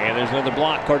 and there's another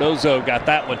block. Cardozo got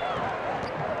that one.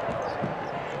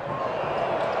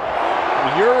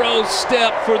 Euro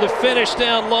step for the finish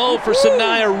down low for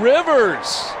Sanaya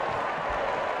Rivers.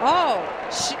 Oh,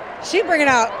 she bringing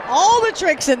out all the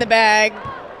tricks in the bag.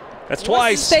 That's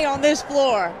twice. Wants to stay on this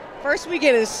floor. First we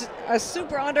get a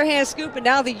super underhand scoop, and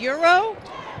now the Euro. All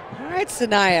right,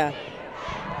 Sanaya.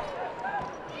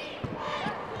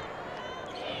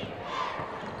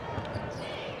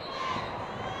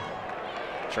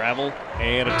 Travel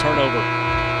and a turnover.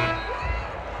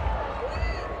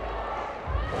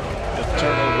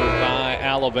 Turnover by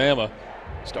Alabama.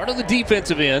 Start on the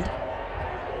defensive end.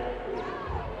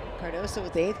 Cardozo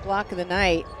with the 8th block of the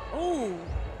night. Ooh,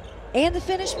 and the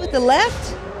finish with the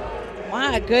left.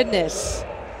 My goodness.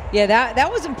 Yeah,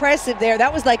 that was impressive there.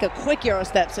 That was like a quick Euro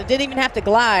step, so didn't even have to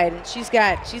glide. And she's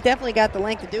definitely got the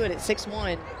length to do it at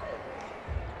 6'1".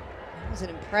 That was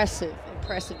an impressive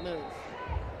move.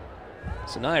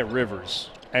 Sanaya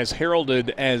Rivers, as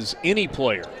heralded as any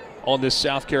player on this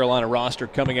South Carolina roster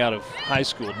coming out of high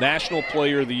school. National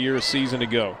Player of the Year a season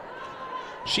ago.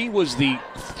 She was the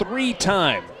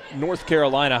 3-time North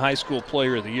Carolina High School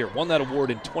Player of the Year. Won that award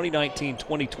in 2019,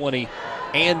 2020,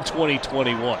 and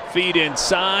 2021. Feed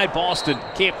inside. Boston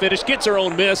can't finish. Gets her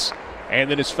own miss.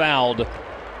 And then is fouled.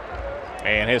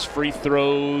 And has free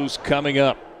throws coming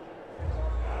up.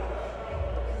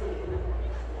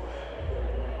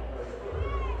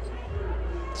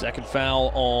 Second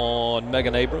foul on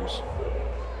Megan Abrams.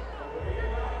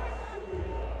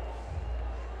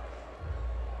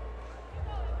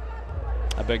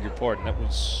 I beg your pardon. That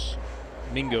was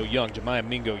Jemiah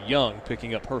Mingo Young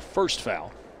picking up her first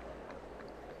foul.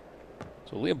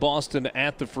 So Leah Boston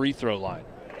at the free throw line.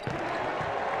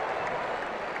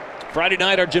 Friday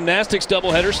night, our gymnastics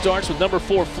doubleheader starts with number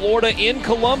 4 Florida in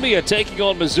Columbia taking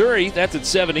on Missouri. That's at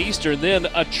 7 Eastern. Then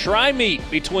a tri-meet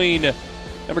between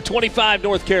number 25,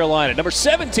 North Carolina. Number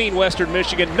 17, Western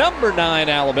Michigan. Number 9,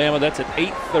 Alabama. That's at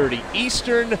 8:30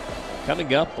 Eastern.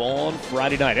 Coming up on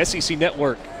Friday night. SEC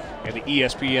Network and the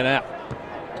ESPN app.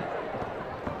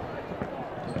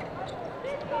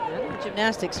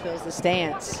 Gymnastics fills the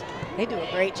stands. They do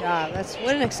a great job.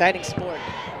 What an exciting sport.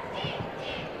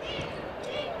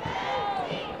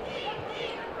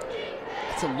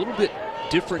 It's a little bit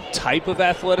different type of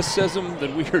athleticism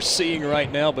than we are seeing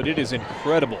right now, but it is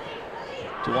incredible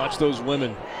to watch those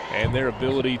women and their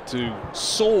ability to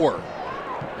soar.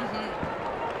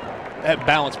 That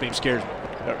balance beam scares me.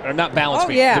 Or not balance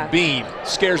beam, yeah. The beam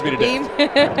scares me to death.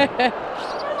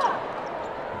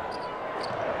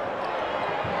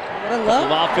 What a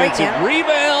look. Offensive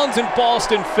rebounds, and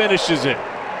Boston finishes it.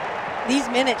 These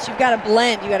minutes, you've got a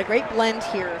blend. You got a great blend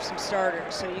here of some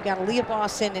starters. So you got Leah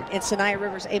Boston and Sanaya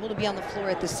Rivers able to be on the floor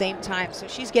at the same time. So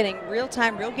she's getting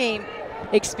real-time, real-game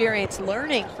experience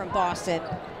learning from Boston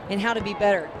and how to be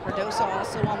better. Cardozo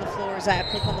also on the floor, Zaya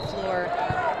Cook on the floor.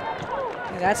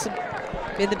 And that's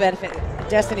been the benefit.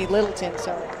 Destiny Littleton.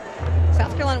 So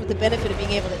South Carolina with the benefit of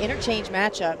being able to interchange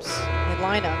matchups and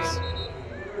lineups.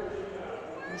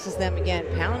 This is them again,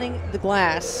 pounding the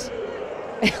glass.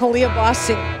 Aaliyah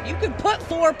Boston, you could put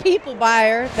 4 people by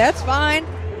her. That's fine.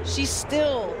 She's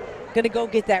still going to go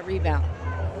get that rebound.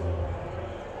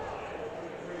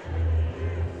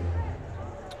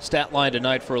 Stat line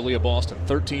tonight for Aaliyah Boston,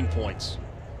 13 points,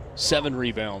 7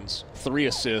 rebounds, 3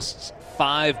 assists,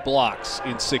 5 blocks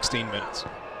in 16 minutes.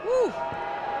 Woo.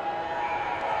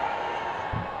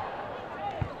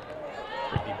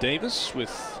 Brittany Davis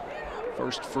with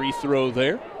first free throw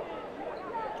there.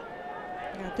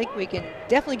 I think we can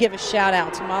definitely give a shout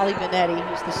out to Molly Benetti,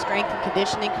 who's the strength and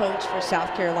conditioning coach for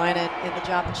South Carolina, and the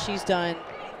job that she's done.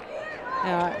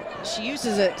 She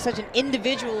uses such an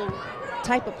individual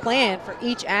type of plan for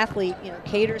each athlete,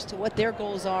 caters to what their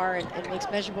goals are and makes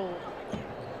measurable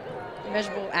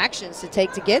actions to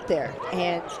take to get there.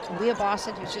 And Leah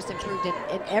Boston, who's just improved in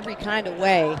every kind of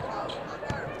way,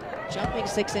 jumping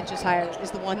 6 inches higher is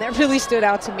the one that really stood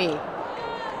out to me.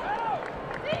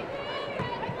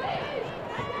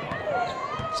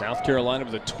 South Carolina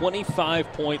with a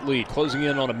 25-point lead, closing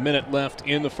in on a minute left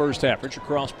in the first half. Richard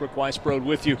Cross, Brooke Weisbrod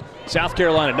with you. South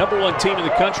Carolina, #1 team in the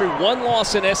country, 1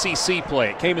 loss in SEC play.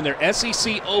 It came in their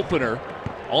SEC opener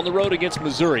on the road against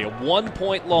Missouri, a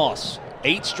 1-point loss.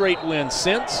 8 straight wins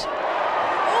since.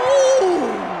 Ooh!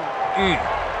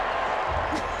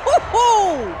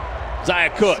 Zia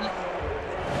Cook.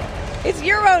 It's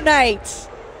Euro night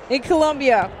in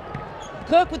Columbia.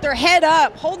 Cook with her head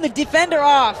up, holding the defender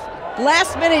off.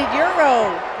 Last minute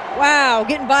Euro. Wow,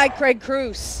 getting by Craig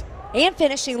Cruz and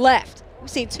finishing left. We've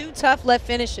seen 2 tough left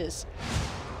finishes.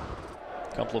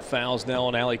 A couple of fouls now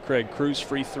on Allie Craig Cruz.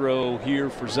 Free throw here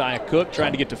for Zia Cook.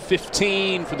 Trying to get to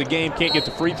 15 for the game. Can't get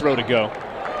the free throw to go.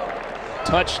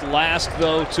 Touched last,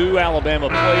 though. 2 Alabama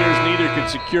players. Neither could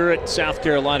secure it. South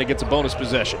Carolina gets a bonus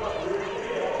possession.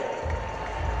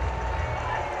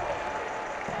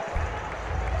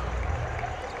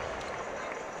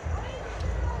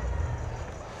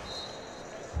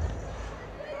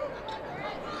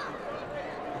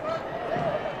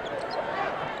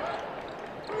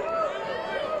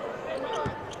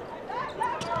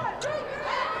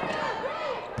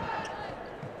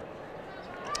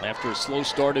 After a slow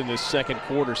start in this second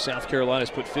quarter, South Carolina's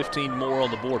put 15 more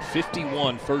on the board.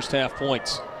 51 first-half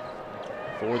points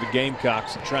for the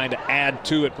Gamecocks, and trying to add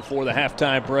to it before the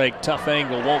halftime break. Tough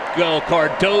angle, won't go.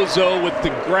 Cardozo with the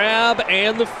grab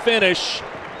and the finish,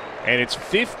 and it's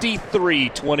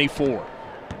 53-24.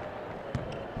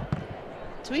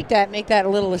 Tweak that, make that a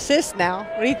little assist now.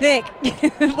 What do you think?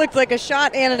 It looks like a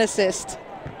shot and an assist.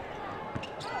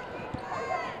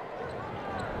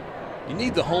 You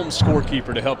need the home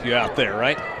scorekeeper to help you out there,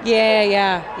 right?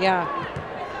 Yeah.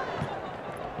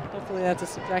 Hopefully that's a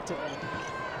subjective one.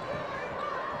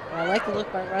 I like the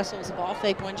look by Russell. It's a ball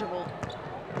fake, one dribble,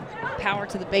 power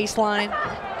to the baseline.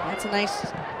 That's a nice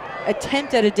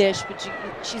attempt at a dish, but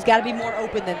she's got to be more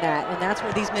open than that, and that's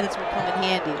where these minutes will come in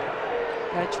handy.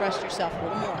 Got to trust yourself a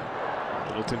little more.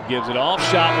 Littleton gives it off.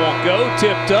 Shot won't go.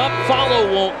 Tipped up.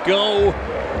 Follow won't go.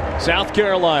 South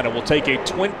Carolina will take a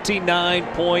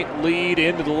 29-point lead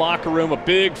into the locker room. A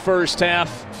big first half.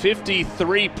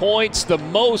 53 points, the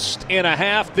most in a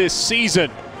half this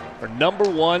season for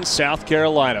 #1 South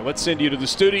Carolina. Let's send you to the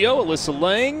studio, Alyssa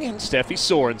Lang and Steffi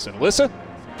Sorensen. Alyssa?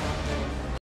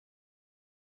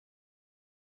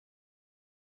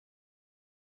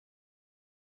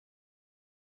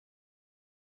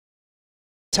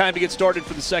 Time to get started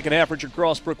for the second half. Richard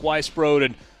Cross, Brooke Weisbrod,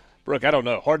 and Brooke, I don't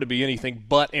know, hard to be anything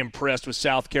but impressed with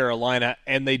South Carolina,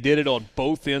 and they did it on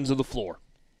both ends of the floor.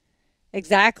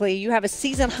 Exactly. You have a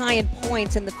season high in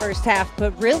points in the first half,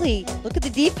 but really, look at the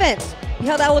defense. You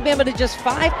held Alabama to just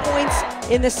 5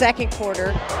 points in the second quarter.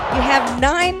 You have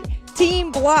 9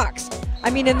 team blocks.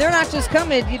 I mean, and they're not just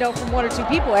coming, from 1 or 2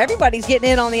 people. Everybody's getting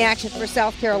in on the action for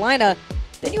South Carolina.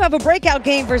 Then you have a breakout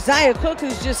game for Zia Cook,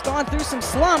 who's just gone through some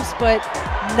slumps, but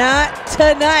not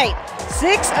tonight.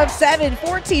 6 of 7,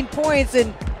 14 points,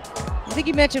 and I think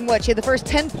you mentioned she had the first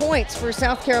 10 points for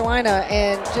South Carolina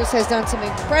and just has done some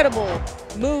incredible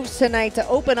moves tonight to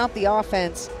open up the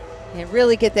offense and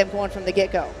really get them going from the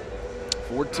get-go.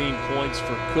 14 points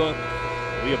for Cook.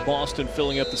 Leah Boston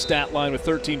filling up the stat line with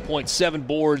 13 points, 7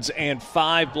 boards, and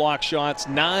 5 block shots.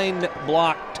 9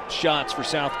 blocked shots for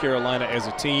South Carolina as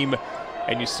a team.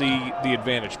 And you see the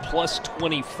advantage, plus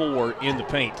 24 in the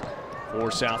paint for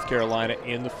South Carolina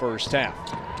in the first half.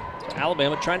 So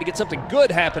Alabama trying to get something good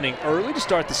happening early to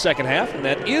start the second half, and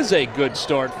that is a good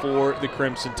start for the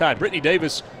Crimson Tide. Brittany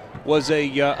Davis was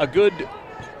a good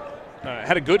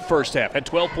had a good first half. Had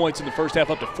 12 points in the first half,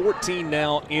 up to 14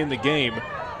 now in the game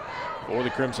for the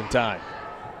Crimson Tide.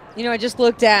 You know, I just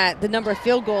looked at the number of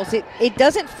field goals. It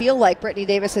doesn't feel like Brittany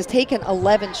Davis has taken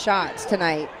 11 shots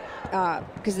tonight,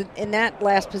 because in that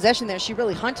last possession there, she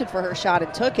really hunted for her shot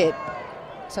and took it.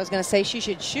 So I was going to say she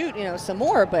should shoot, some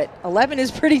more, but 11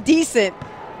 is pretty decent.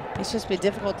 It's just been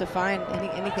difficult to find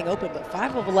anything open, but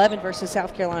 5 of 11 versus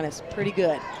South Carolina is pretty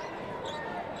good.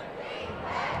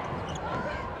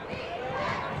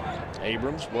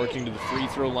 Abrams working to the free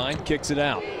throw line, kicks it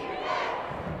out.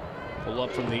 Pull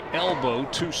up from the elbow,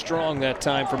 too strong that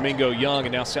time for Mingo Young,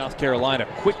 and now South Carolina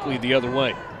quickly the other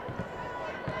way.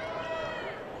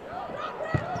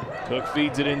 Cook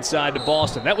feeds it inside to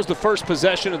Boston. That was the first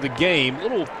possession of the game. A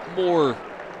little more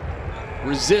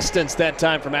resistance that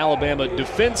time from Alabama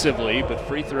defensively, but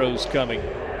free throws coming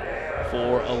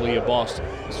for Aaliyah Boston.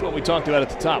 This is what we talked about at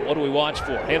the top. What do we watch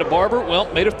for? Hannah Barber,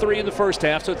 well, made a 3 in the first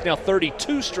half, so it's now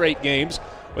 32 straight games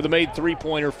with a made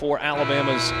three-pointer for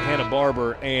Alabama's Hannah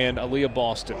Barber and Aaliyah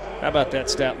Boston. How about that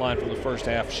stat line from the first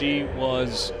half? She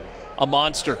was a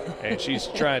monster, and she's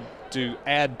tried to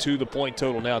add to the point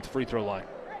total now at the free throw line.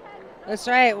 That's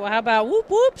right. Well, how about whoop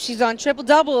whoop? She's on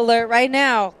triple-double alert right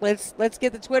now. Let's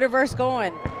get the Twitterverse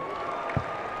going,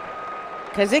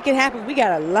 because it could happen. We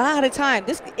got a lot of time.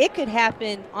 It could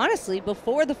happen, honestly,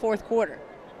 before the fourth quarter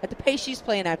at the pace she's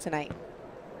playing at tonight.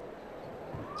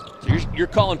 So you're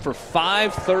calling for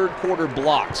 5 third-quarter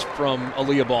blocks from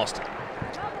Aaliyah Boston.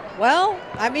 Well,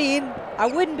 I mean, I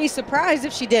wouldn't be surprised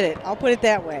if she did it. I'll put it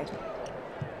that way.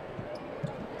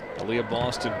 Aaliyah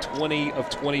Boston, 20 of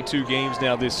 22 games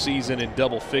now this season in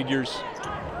double figures.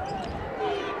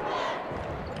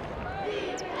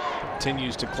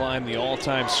 Continues to climb the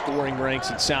all-time scoring ranks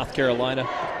in South Carolina.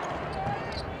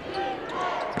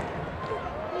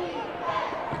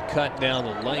 Cut down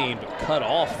the lane, but cut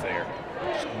off there.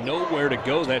 There's nowhere to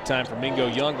go that time for Mingo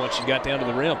Young once she got down to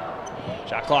the rim.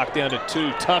 Shot clock down to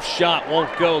 2. Tough shot, won't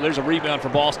go. There's a rebound for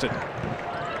Boston.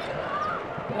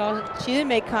 Well, she didn't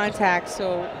make contact,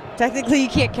 so technically you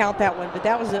can't count that one, but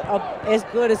that was as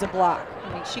good as a block.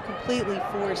 I mean, she completely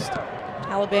forced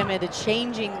Alabama into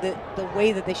changing the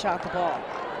way that they shot the ball.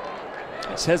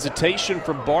 That's hesitation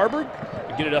from Barber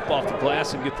to get it up off the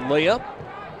glass and get the layup.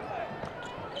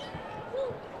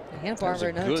 Hannah Barber,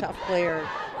 another tough player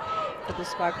for the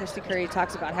squad. Christy Curry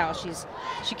talks about how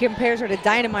she compares her to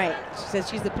dynamite. She says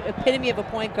she's the epitome of a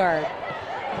point guard.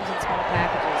 Comes in small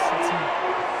packages.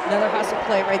 That's another hustle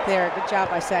play right there. Good job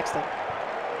by Sexton.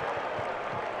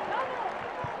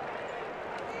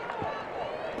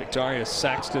 Victoria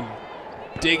Saxton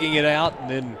digging it out and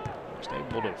then just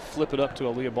able to flip it up to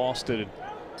Aaliyah Boston and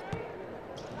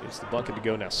gets the bucket to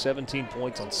go now. 17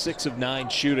 points on 6 of 9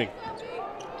 shooting.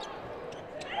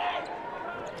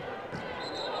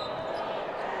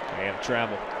 And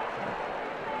travel.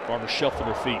 Barber shuffled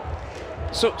her feet.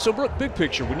 So Brooke, big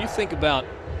picture, when you think about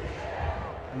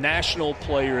National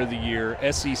Player of the Year,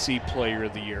 SEC Player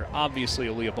of the Year, obviously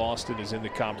Aaliyah Boston is in the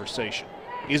conversation.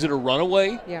 Is it a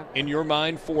runaway in your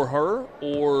mind for her,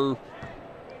 or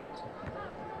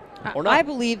not? I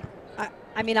believe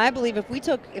if we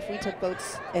took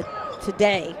votes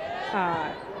today,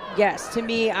 yes. To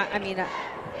me,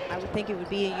 I would think it would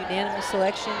be a unanimous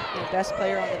selection. Best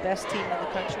player on the best team in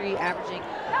the country, averaging,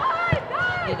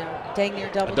 dang near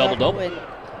double-double, and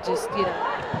just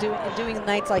doing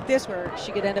nights like this where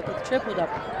she could end up with a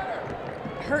triple-double.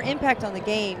 Her impact on the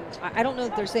game, I don't know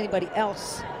if there's anybody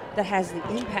else that has the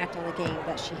impact on the game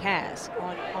that she has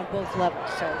on both levels.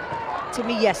 So to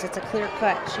me, yes, it's a clear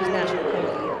cut. She's National Player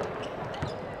of the Year.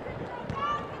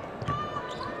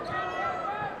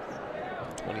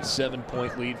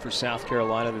 27-point lead for South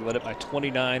Carolina. They led it by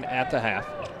 29 at the half.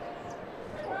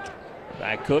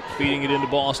 Back Cook feeding it into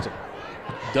Boston.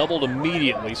 Doubled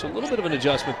immediately, so a little bit of an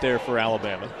adjustment there for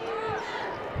Alabama.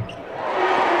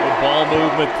 Good ball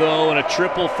movement, though, and a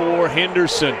triple for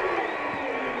Henderson.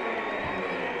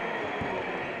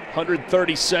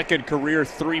 132nd career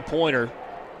three-pointer.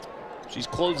 She's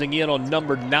closing in on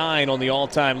number 9 on the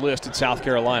all-time list at South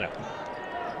Carolina.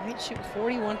 Might shoot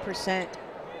 41%.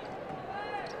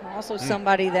 Also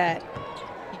somebody that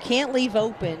you can't leave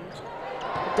open.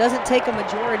 It doesn't take a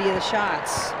majority of the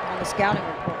shots on the scouting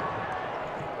report.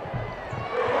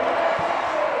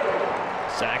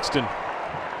 Saxton.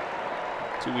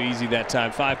 Too easy that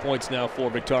time. 5 points now for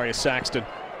Victoria Saxton.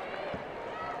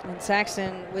 And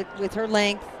Saxton with her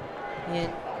length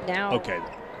and now okay.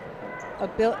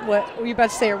 What were you about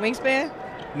to say, her wingspan?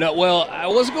 No, well, I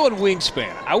wasn't going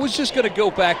wingspan. I was just going to go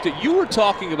back to, you were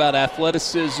talking about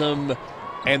athleticism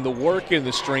and the work in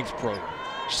the strength program.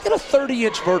 She's got a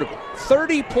 30-inch vertical,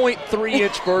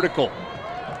 30.3-inch vertical.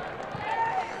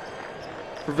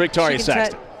 for Victoria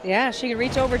Saxton. Yeah, she can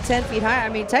reach over 10 feet high. I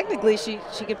mean, technically, she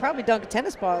could probably dunk a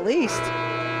tennis ball at least.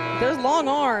 Those long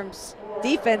arms,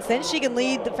 defense, then she can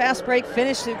lead the fast break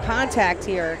finish through contact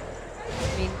here.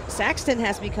 I mean, Saxton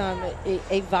has become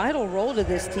a vital role to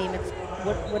this team.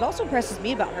 What also impresses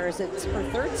me about her is it's her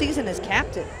 3rd season as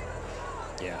captain.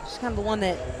 Yeah. She's kind of the one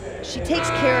that she takes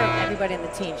care of everybody on the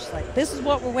team. She's like, this is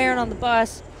what we're wearing on the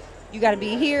bus. You got to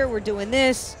be here. We're doing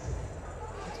this.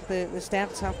 The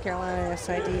staff of South Carolina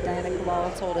SID, Diana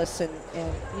Kalala, told us, and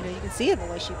you know, you can see it in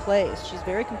the way she plays. She's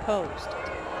very composed.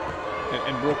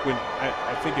 And Brooke,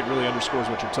 I think it really underscores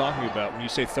what you're talking about when you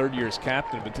say 3rd year as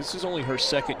captain, but this is only her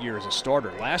 2nd year as a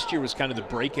starter. Last year was kind of the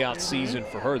breakout season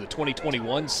for her, the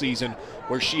 2021 season,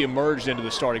 where she emerged into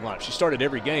the starting lineup. She started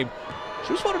every game.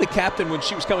 She was wanted a captain when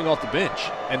she was coming off the bench,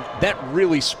 and that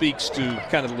really speaks to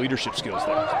kind of the leadership skills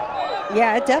there.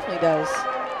 Yeah, it definitely does.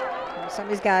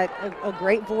 Somebody's got a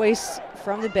great voice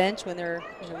from the bench when they're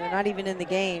not even in the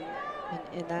game,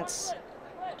 and that's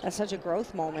such a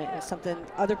growth moment. It's something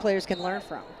other players can learn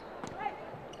from.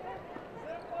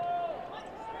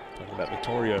 Talking about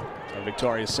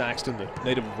Victoria Saxton, the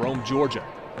native of Rome, Georgia.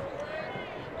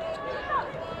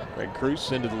 Greg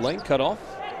Cruz into the lane, cut off.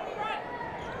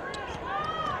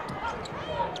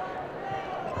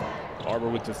 Barber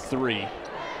with the 3.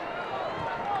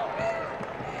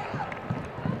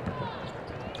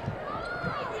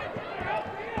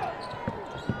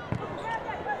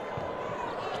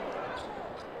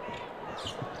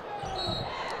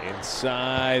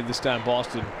 Inside, this time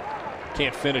Boston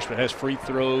can't finish, but has free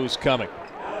throws coming.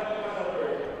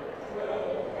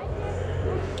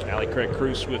 Allie Craig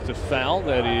Cruz with the foul.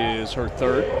 That is her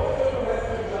 3rd.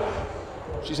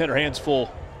 She's had her hands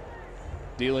full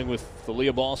dealing with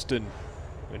Aaliyah Boston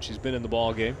when she's been in the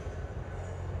ball game.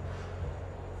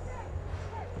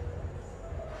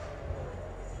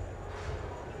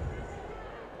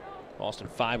 Boston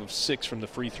 5 of 6 from the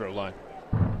free throw line.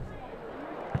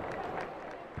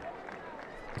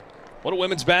 What a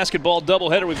women's basketball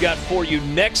doubleheader we've got for you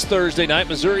next Thursday night.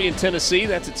 Missouri and Tennessee.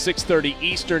 That's at 6:30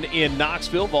 Eastern in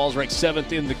Knoxville. Vols ranked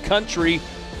 7th in the country.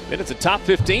 Then it's a top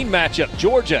 15 matchup.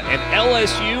 Georgia and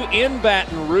LSU in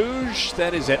Baton Rouge.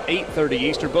 That is at 8:30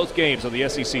 Eastern. Both games on the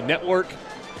SEC Network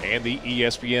and the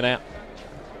ESPN app.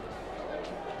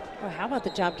 Well, how about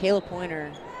the job Kayla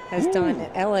Pointer has done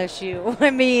at LSU? I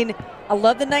mean, I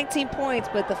love the 19 points,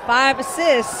 but the 5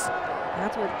 assists.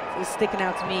 That's what is sticking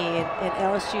out to me, and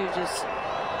LSU just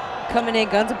coming in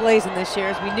guns a-blazing this year,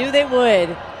 as we knew they would.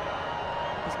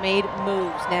 Has made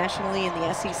moves nationally in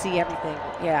the SEC, everything.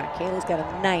 But yeah, Kayla's got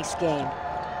a nice game.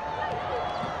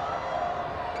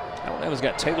 Alabama's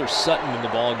got Taylor Sutton in the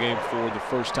ball game for the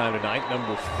first time tonight,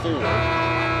 number 4.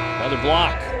 Another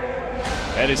block.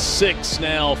 That is 6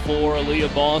 now for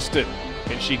Aaliyah Boston.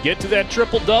 Can she get to that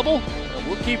triple-double? Well,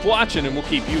 we'll keep watching, and we'll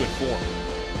keep you informed.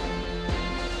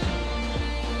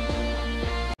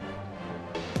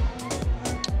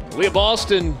 Aaliyah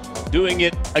Boston doing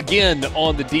it again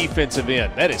on the defensive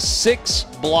end. That is 6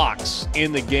 blocks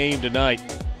in the game tonight.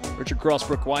 Richard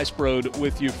Crossbrook Weisbrod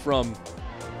with you from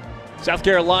South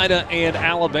Carolina and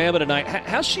Alabama tonight.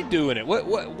 How's she doing it?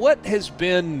 What has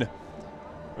been,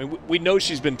 I mean, we know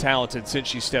she's been talented since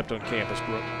she stepped on campus,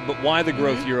 Brooke, but why the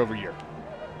growth year over year?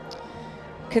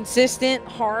 Consistent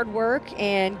hard work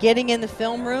and getting in the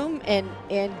film room and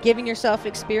giving yourself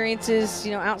experiences,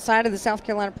 outside of the South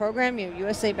Carolina program,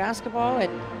 USA basketball,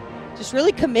 and just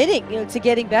really committing, to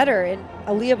getting better. And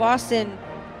Aaliyah Boston,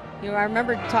 I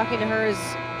remember talking to her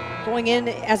as going in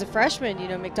as a freshman,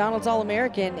 McDonald's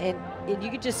All-American, and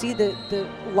you could just see the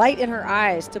light in her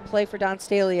eyes to play for Don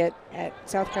Staley at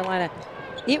South Carolina.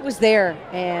 It was there,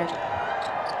 and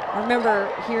I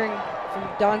remember hearing from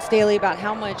Don Staley about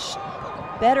how much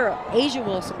better Asia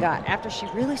Wilson got after she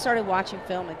really started watching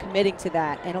film and committing to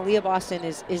that. And Aaliyah Boston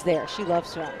is there. She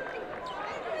loves film.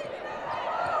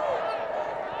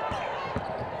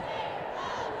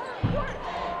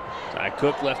 Ty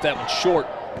Cook left that one short.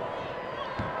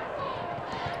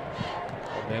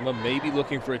 Alabama maybe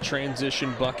looking for a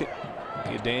transition bucket.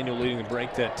 Daniel leading the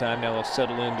break that time. Now they'll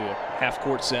settle into a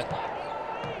half-court set.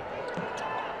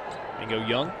 Mingo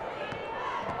Young.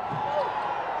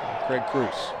 And Craig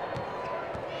Cruz.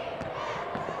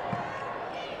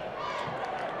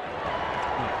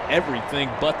 Everything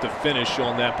but the finish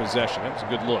on that possession. That was a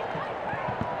good look.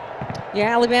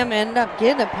 Yeah, Alabama ended up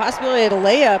getting a possibility at a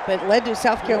layup. It led to a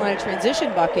South Carolina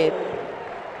transition bucket.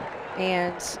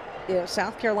 And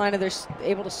South Carolina, they're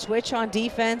able to switch on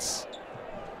defense.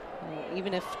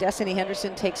 Even if Destiny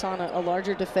Henderson takes on a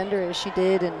larger defender as she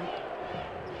did,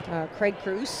 and Craig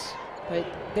Cruz. But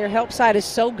their help side is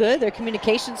so good, their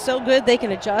communication's so good, they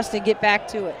can adjust and get back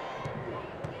to it.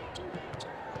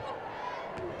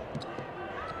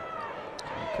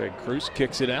 Craig Cruz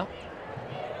kicks it out.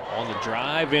 On the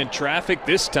drive in traffic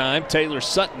this time, Taylor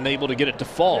Sutton able to get it to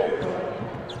fall.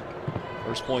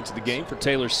 First points of the game for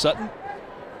Taylor Sutton,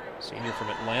 senior from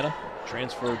Atlanta,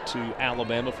 transferred to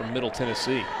Alabama from Middle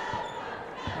Tennessee.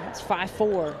 That's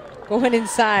 5-4. Going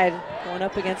inside, going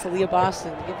up against Aaliyah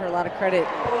Boston. Give her a lot of credit.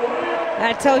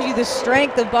 That tells you the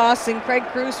strength of Boston. Craig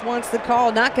Cruz wants the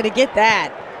call. Not going to get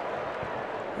that.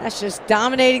 That's just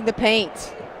dominating the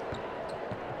paint.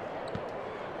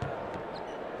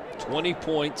 20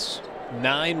 points,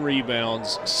 9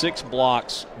 rebounds, 6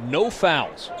 blocks, no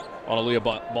fouls on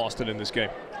Aaliyah Boston in this game.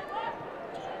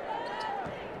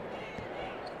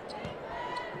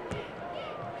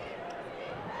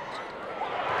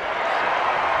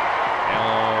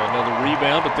 Another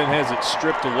rebound, but then has it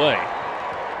stripped away.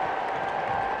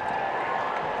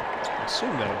 I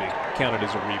assume that'll be counted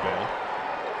as a rebound.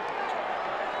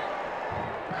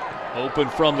 Open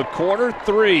from the corner,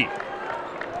 3.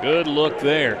 Good look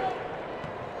there.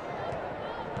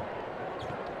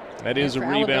 That is a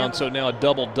rebound, Alabama. So now a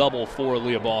double-double for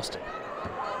Aaliyah Boston.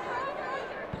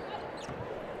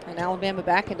 And Alabama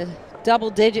back into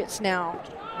double digits now.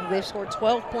 They've scored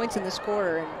 12 points in this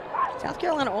quarter, and South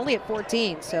Carolina only at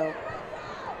 14. So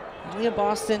Aaliyah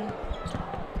Boston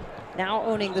now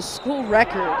owning the school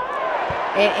record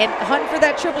and hunting for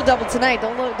that triple-double tonight.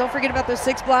 Don't forget about those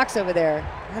 6 blocks over there.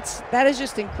 That is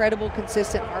just incredible,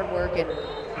 consistent hard work.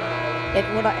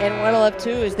 And what I love too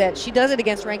is that she does it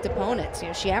against ranked opponents. You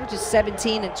know, she averages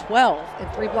 17 and 12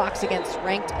 and 3 blocks against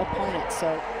ranked opponents.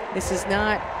 So this is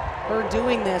not her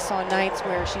doing this on nights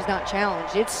where she's not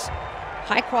challenged. It's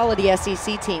high quality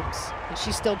SEC teams, and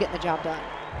she's still getting the job done.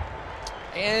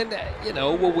 And, you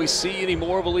know, will we see any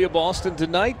more of Aaliyah Boston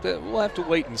tonight? We'll have to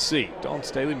wait and see. Dawn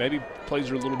Staley maybe plays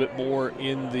her a little bit more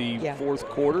in the fourth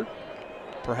quarter.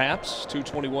 Perhaps.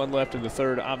 2:21 left in the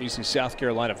third. Obviously, South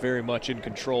Carolina very much in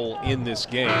control in this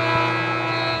game.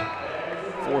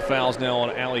 4 fouls now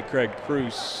on Allie Craig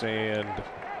Cruz, and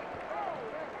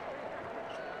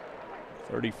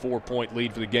 34-point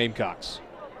lead for the Gamecocks.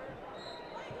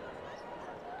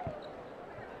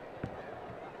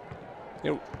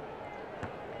 You know,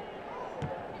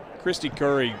 Christy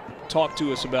Curry talked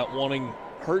to us about wanting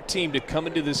her team to come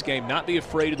into this game, not be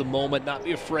afraid of the moment, not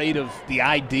be afraid of the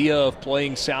idea of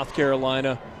playing South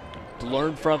Carolina, to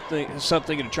learn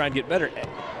something and to try and get better. It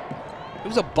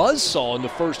was a buzzsaw in the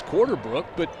first quarter, Brooke,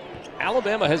 but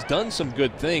Alabama has done some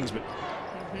good things, but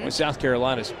South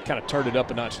Carolina's kind of turned it up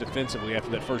a notch defensively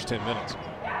after that first 10 minutes.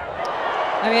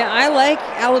 I mean, I like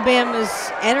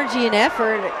Alabama's energy and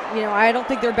effort. You know, I don't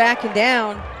think they're backing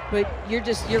down, but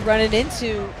you're running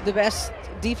into the best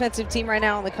defensive team right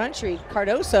now in the country.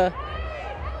 Cardosa,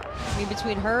 I mean,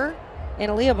 between her and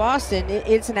Aaliyah Boston,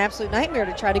 it's an absolute nightmare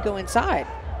to try to go inside.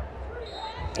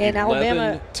 And 11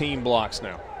 Alabama team blocks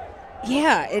now.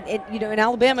 Yeah, you know, in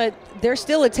Alabama, they're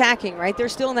still attacking, right? They're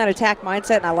still in that attack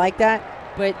mindset, and I like that.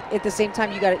 But at the same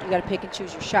time, you got to pick and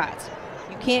choose your shots.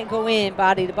 You can't go in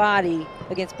body to body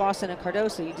against Boston and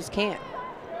Cardoso. You just can't.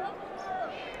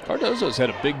 Cardoso's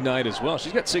had a big night as well.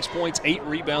 She's got 6 points, 8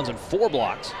 rebounds, and 4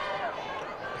 blocks.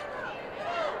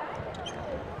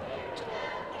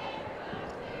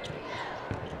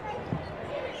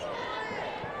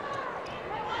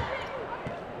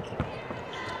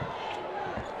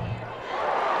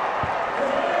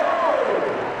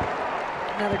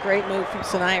 Another great move from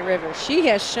Sanaya Rivers. She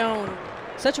has shown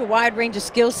such a wide range of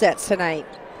skill sets tonight.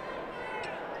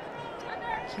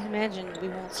 I can't imagine we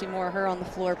won't see more of her on the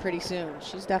floor pretty soon.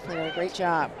 She's definitely done a great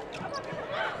job.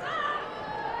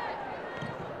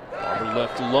 Barber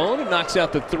left alone and knocks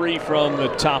out the 3 from the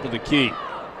top of the key.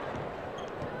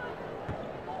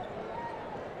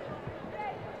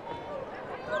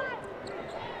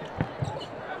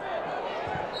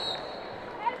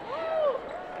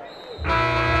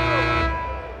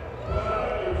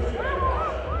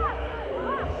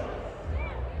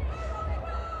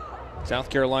 South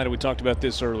Carolina, we talked about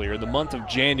this earlier. The month of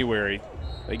January,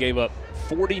 they gave up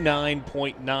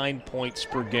 49.9 points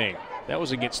per game. That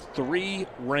was against 3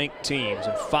 ranked teams,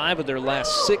 and 5 of their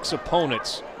last 6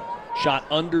 opponents shot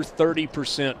under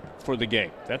 30% for the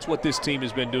game. That's what this team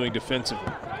has been doing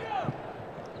defensively.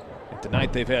 And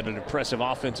tonight they've had an impressive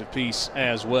offensive piece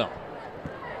as well.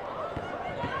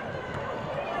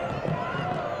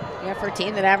 Yeah, for a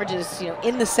team that averages, you know,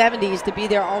 in the 70s to be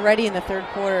there already in the third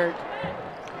quarter,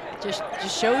 just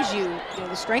shows you,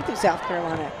 the strength of South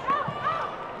Carolina.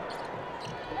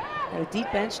 Got a deep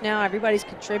bench now. Everybody's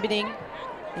contributing.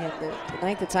 And the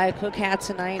night that Ty Cook had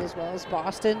tonight, as well as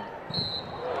Boston.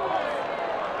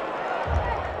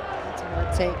 That's a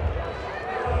hard take.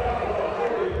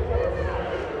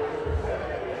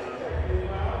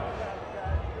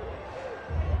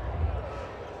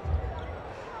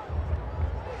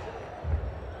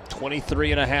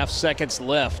 23.5 seconds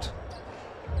left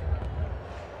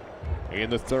in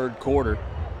the third quarter.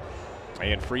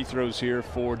 And free throws here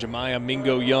for Jemiah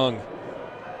Mingo Young.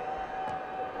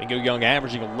 Mingo Young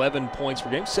averaging 11 points per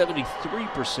game,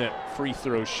 73% free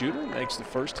throw shooter. Makes the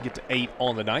first to get to 8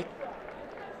 on the night.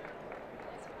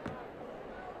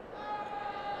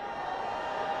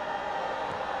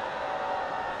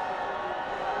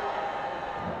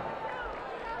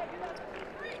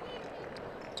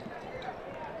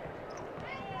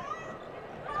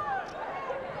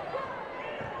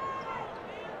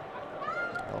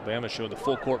 Alabama showing the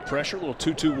full court pressure, a little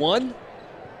 2-2-1.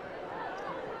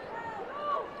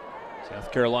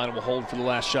 South Carolina will hold for the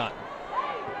last shot.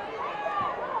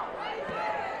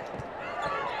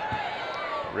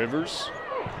 Rivers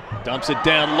dumps it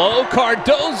down low.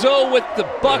 Cardozo with the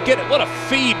bucket. What a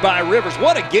feed by Rivers.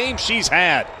 What a game she's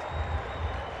had.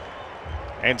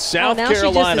 And South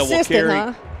Carolina will carry.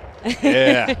 Huh?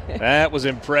 Yeah, that was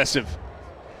impressive.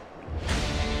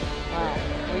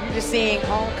 You're just seeing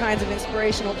all kinds of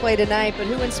inspirational play tonight, but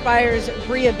who inspires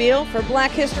Bria Beal for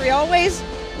Black History Always?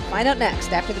 We'll find out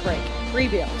next after the break. Bria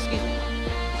Beal, excuse me.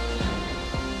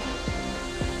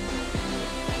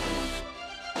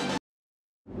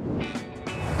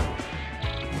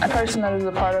 A person that is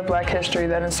a part of Black history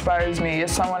that inspires me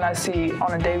is someone I see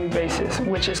on a daily basis,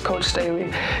 which is Coach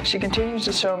Staley. She continues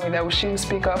to show me that she will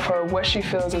speak up for what she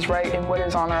feels is right and what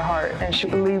is on her heart, and she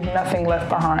will leave nothing left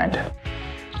behind.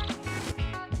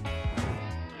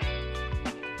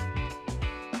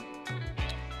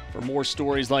 For more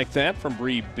stories like that from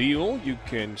Bria Beal, you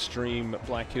can stream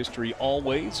Black History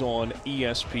Always on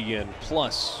ESPN+.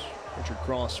 Richard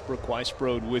Cross, Brooke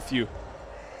Weisbrod with you.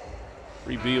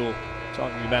 Bria Beal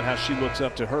talking about how she looks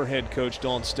up to her head coach,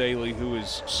 Dawn Staley, who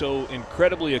is so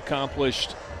incredibly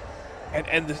accomplished.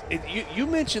 And you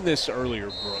mentioned this earlier,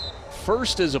 Brooke.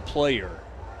 First as a player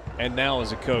and now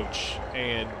as a coach.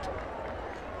 And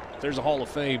if there's a Hall of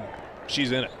Fame,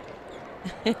 she's in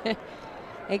it.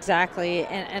 Exactly,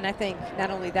 and I think not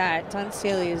only that, Dawn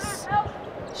Staley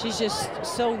she's just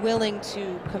so willing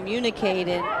to communicate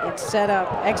and set up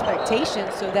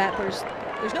expectations so that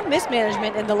there's no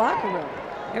mismanagement in the locker room.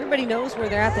 Everybody knows where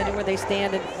they're at, they know where they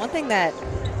stand. And one thing that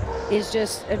is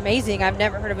just amazing, I've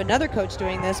never heard of another coach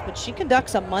doing this, but she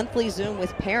conducts a monthly Zoom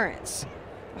with parents.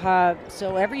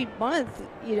 So every month,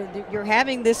 you're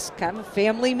having this kind of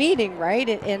family meeting, right?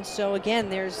 And so again,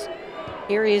 there's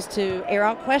areas to air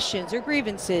out questions or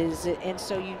grievances, and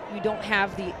so you don't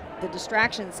have the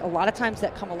distractions a lot of times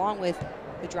that come along with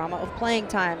the drama of playing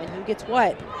time and who gets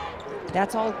what.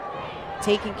 That's all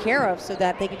taken care of so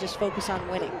that they can just focus on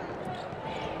winning.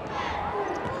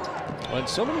 Well, and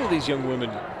so many of these young women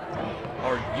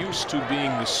are used to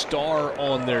being the star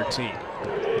on their team.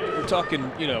 We're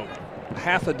talking,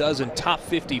 half a dozen top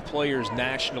 50 players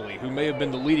nationally who may have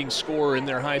been the leading scorer in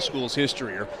their high school's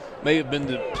history or may have been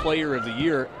the player of the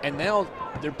year, and now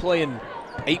they're playing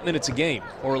 8 minutes a game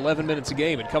or 11 minutes a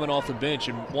game and coming off the bench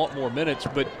and want more minutes.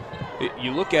 But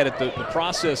you look at it, the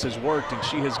process has worked, and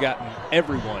she has gotten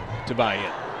everyone to buy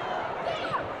in.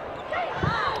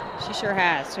 She sure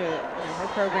has. Her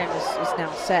program is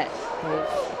now set.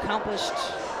 They've accomplished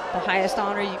the highest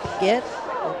honor you can get.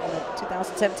 In the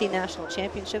 2017 National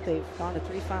Championship, they've gone to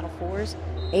 3 Final Fours,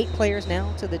 8 players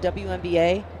now to the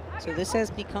WNBA. So this has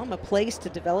become a place to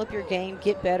develop your game,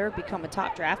 get better, become a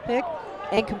top draft pick,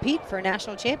 and compete for a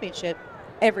national championship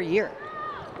every year.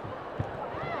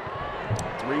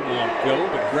 3 won't go,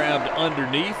 but grabbed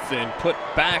underneath and put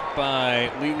back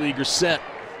by Lily Grissett.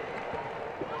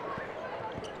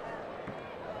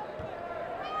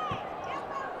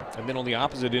 And then on the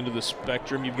opposite end of the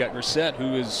spectrum, you've got Grissett,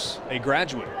 who is a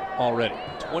graduate already.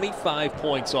 25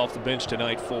 points off the bench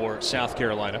tonight for South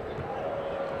Carolina.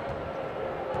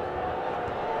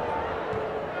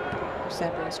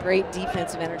 Grissett brings great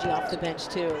defensive energy off the bench,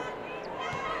 too.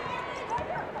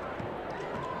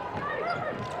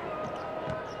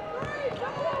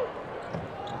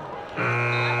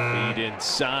 Feed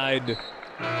inside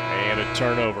and a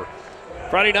turnover.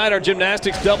 Friday night, our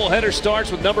gymnastics doubleheader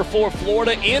starts with number 4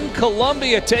 Florida in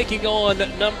Columbia taking on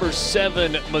number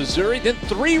 7 Missouri. Then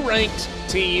 3 ranked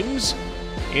teams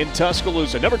in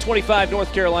Tuscaloosa. Number 25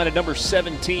 North Carolina, number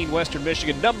 17 Western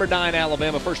Michigan, number 9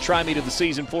 Alabama. First tri-meet of the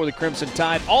season for the Crimson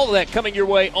Tide. All of that coming your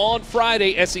way on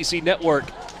Friday, SEC Network,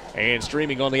 and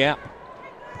streaming on the app.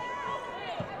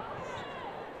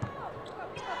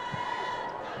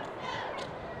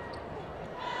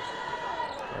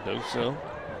 Cardozo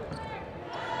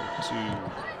to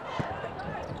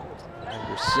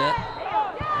Grissett.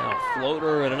 Now a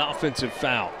floater and an offensive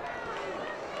foul.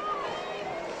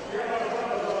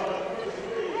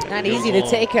 Not easy to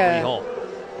take a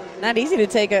not easy to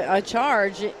take a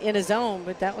charge in a zone,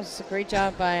 but that was a great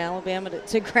job by Alabama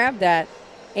to grab that.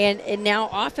 And now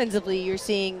offensively, you're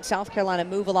seeing South Carolina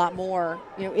move a lot more,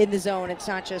 in the zone. It's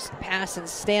not just pass and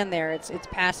stand there. It's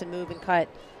pass and move and cut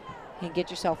and get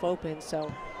yourself open.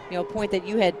 So, a point that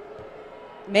you had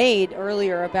made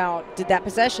earlier about did that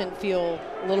possession feel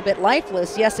a little bit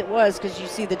lifeless? Yes, it was, because you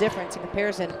see the difference in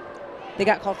comparison. They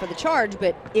got called for the charge,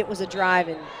 but it was a drive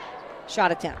and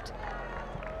shot attempt.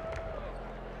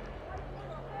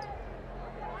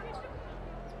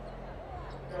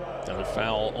 Another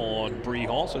foul on Bree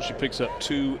Hall, so she picks up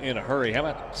 2 in a hurry. How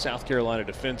about South Carolina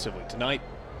defensively? Tonight,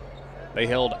 they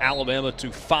held Alabama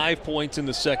to 5 points in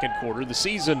the second quarter. The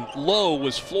season low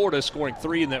was Florida, scoring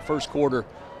 3 in that first quarter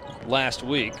last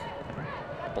week.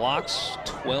 Blocks,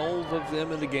 12 of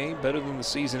them in the game, better than the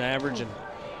season average, and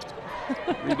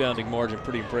rebounding margin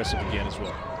pretty impressive again as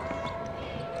well.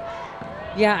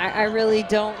 Yeah, I really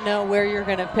don't know where you're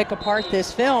going to pick apart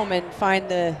this film and find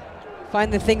the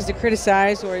things to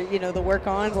criticize or, the work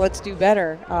on. Let's do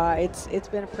better. It's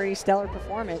been a pretty stellar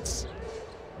performance.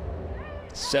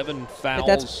 7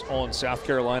 fouls on South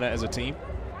Carolina as a team.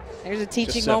 There's a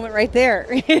teaching moment right there.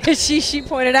 she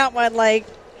pointed out one, like,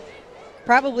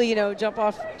 probably, jump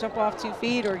off 2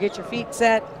 feet or get your feet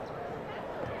set.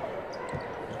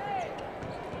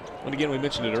 And again, we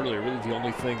mentioned it earlier, really the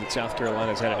only thing that South Carolina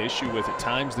has had an issue with at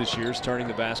times this year is turning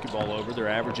the basketball over. They're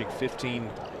averaging 15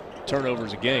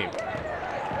 turnovers a game.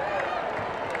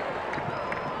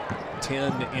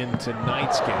 10 in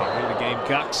tonight's game. Here are the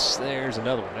Gamecocks. There's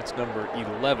another one. That's number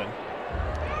 11.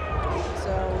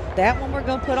 So that one we're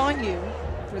going to put on you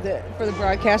for the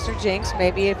broadcaster jinx.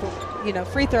 Maybe if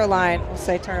free throw line, we'll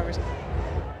say turnovers.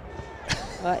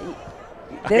 Look,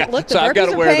 the birdies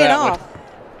are paying off.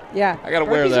 Yeah, I got to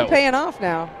wear that. Birdies are paying off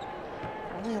now.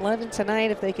 Only 11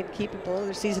 tonight. If they can keep it below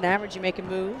their season average, you're making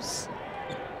moves.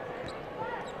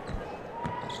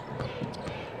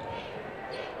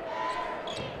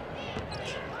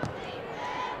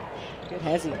 Good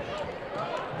Hezzy.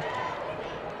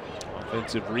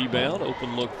 Offensive rebound,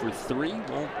 open look for 3,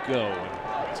 won't go.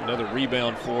 And it's another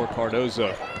rebound for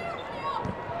Cardozo.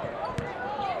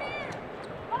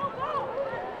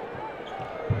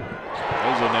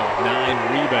 Cardozo now with 9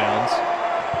 rebounds.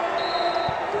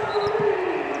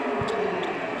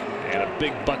 And a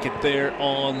big bucket there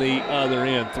on the other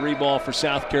end. 3 ball for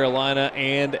South Carolina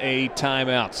and a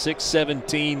timeout.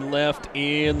 6:17 left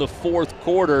in the fourth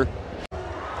quarter.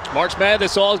 March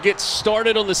Madness all gets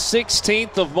started on the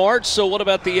 16th of March, so what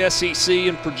about the SEC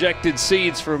and projected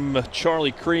seeds from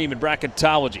Charlie Cream and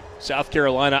bracketology? South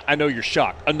Carolina, I know you're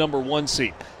shocked, a number 1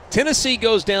 seed. Tennessee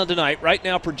goes down tonight, right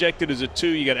now projected as a 2.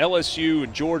 You got LSU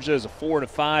and Georgia as a 4 and a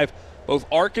 5. Both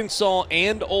Arkansas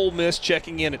and Ole Miss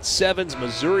checking in at 7s,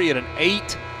 Missouri at an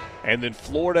 8, and then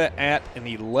Florida at an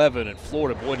 11. And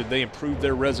Florida, boy, did they improve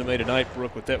their resume tonight,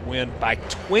 Brooke, with that win by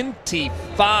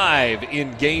 25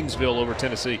 in Gainesville over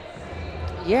Tennessee.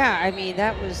 Yeah, I mean,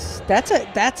 that's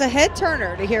a head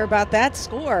turner to hear about that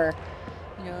score.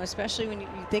 Especially when you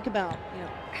think about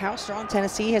how strong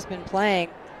Tennessee has been playing.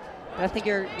 But I think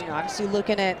you're obviously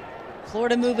looking at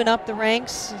Florida moving up the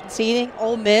ranks, seeding.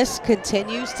 Ole Miss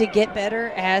continues to get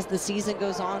better as the season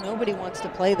goes on. Nobody wants to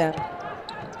play them.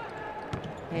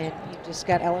 And you just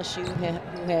got LSU,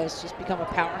 who has just become a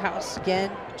powerhouse again.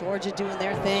 Georgia doing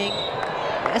their thing.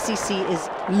 The SEC is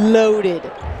loaded.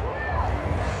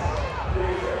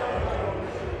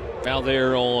 Foul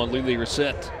there on Lily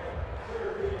Reset.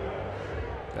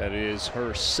 That is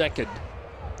her second.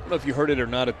 I don't know if you heard it or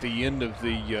not at the end of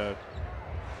the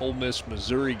Ole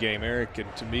Miss-Missouri game. Eric and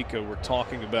Tamika were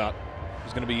talking about it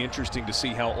was going to be interesting to see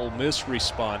how Ole Miss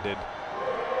responded.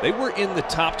 They were in the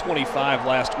top 25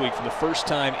 last week for the first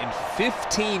time in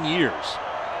 15 years,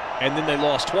 and then they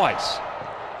lost twice.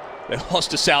 They lost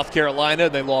to South Carolina,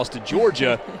 they lost to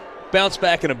Georgia. Bounced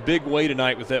back in a big way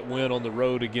tonight with that win on the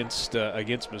road against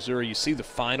Missouri. You see the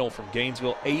final from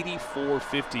Gainesville,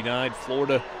 84-59.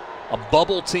 Florida, a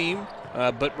bubble team,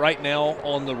 but right now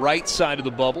on the right side of the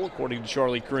bubble, according to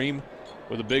Charlie Cream,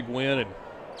 with a big win. And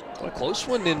a close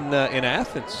one in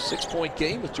Athens, 6-point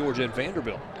game with Georgia and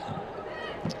Vanderbilt.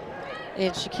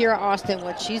 And Shakira Austin,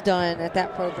 what she's done at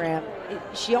that program,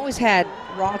 she always had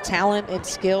raw talent and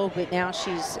skill, but now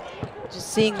she's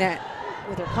just seeing that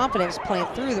with her confidence playing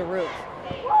through the roof.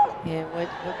 And what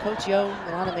Coach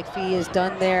Milana McPhee has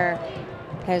done there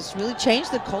has really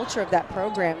changed the culture of that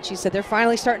program. She said they're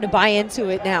finally starting to buy into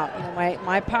it now.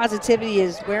 My positivity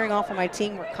is wearing off on my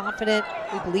team. We're confident.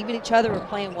 We believe in each other. We're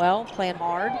playing well, playing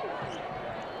hard.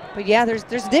 But yeah, there's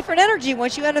different energy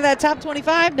once you enter that top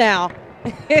 25 now.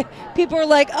 People are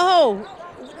like, oh,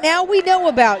 now we know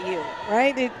about you,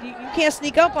 right? You can't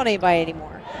sneak up on anybody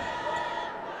anymore.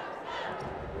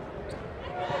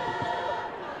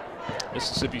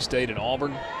 Mississippi State and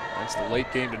Auburn. That's the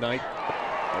late game tonight,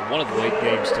 or one of the late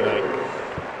games tonight.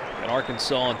 And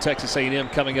Arkansas and Texas A&M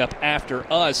coming up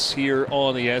after us here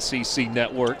on the SEC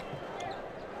Network.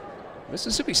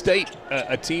 Mississippi State,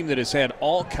 a team that has had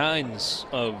all kinds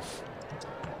of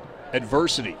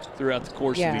adversity throughout the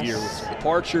course of the year, with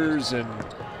departures and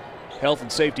health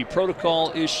and safety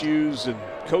protocol issues and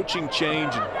coaching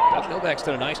change. And Coach Novak's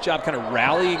done a nice job kind of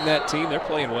rallying that team. They're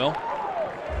playing well.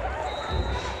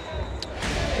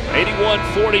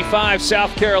 81-45,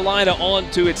 South Carolina on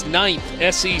to its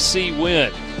 9th SEC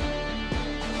win.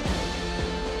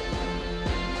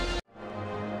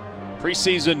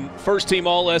 Preseason first-team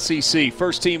All-SEC,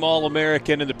 first-team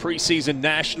All-American, and the preseason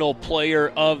National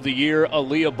Player of the Year,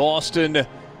 Aaliyah Boston.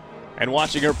 And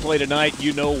watching her play tonight,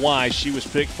 you know why. She was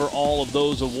picked for all of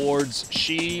those awards.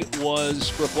 She was,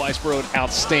 Brooke Weisbrod,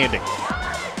 outstanding.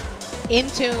 In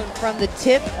tune from the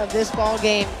tip of this ball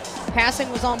game. Passing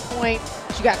was on point.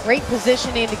 She got great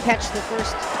positioning to catch the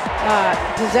first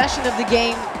possession of the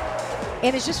game.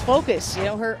 And it's just focus. You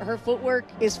know, her footwork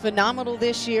is phenomenal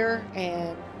this year,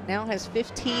 and now has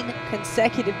 15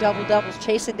 consecutive double-doubles,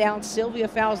 chasing down Sylvia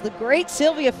Fowles, the great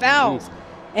Sylvia Fowles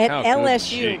at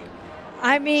LSU.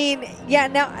 I mean, yeah,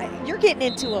 now you're getting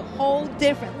into a whole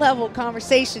different level of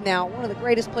conversation now. One of the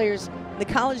greatest players in the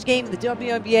college game, the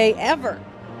WNBA ever.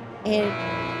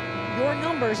 And your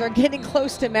numbers are getting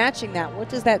close to matching that. What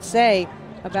does that say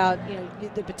about, you know,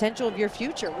 the potential of your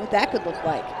future, what that could look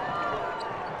like?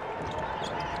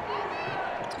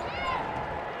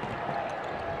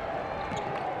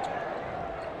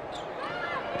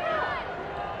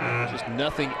 Just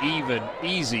nothing even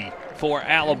easy for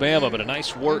Alabama, but a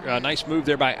nice move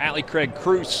there by Allie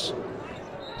Craig-Cruz.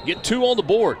 Get 2 on the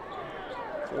board.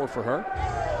 4 for her.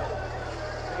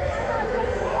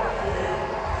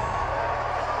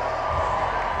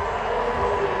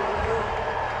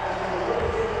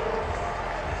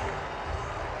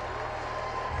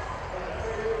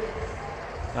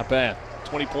 Not bad.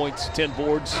 20 points, 10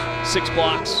 boards, 6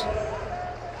 blocks.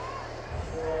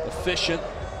 Efficient.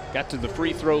 Got to the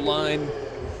free throw line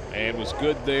and was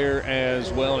good there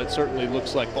as well. And it certainly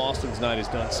looks like Boston's night is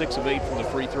done. 6 of 8 from the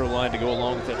free throw line to go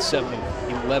along with that 7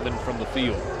 of 11 from the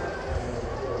field.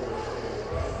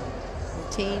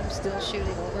 The team still shooting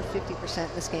over 50%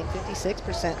 in this game,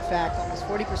 56% in fact, almost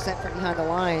 40% from behind the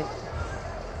line.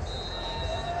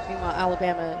 Meanwhile,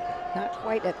 Alabama not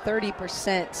quite at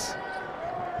 30%. So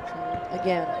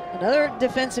again, another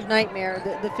defensive nightmare.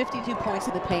 The 52 points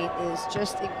in the paint is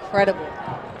just incredible.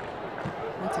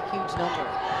 That's a huge number.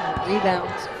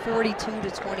 Rebounds, 42 to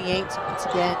 28. So once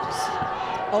again, just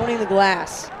owning the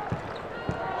glass.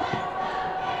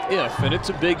 If, and it's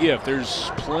a big if.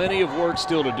 There's plenty of work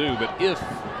still to do, but if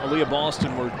Aaliyah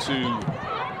Boston were to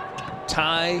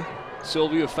tie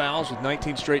Sylvia Fowles with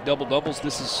 19 straight double-doubles,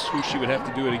 this is who she would have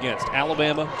to do it against.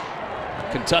 Alabama,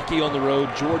 Kentucky on the road,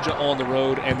 Georgia on the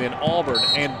road, and then Auburn.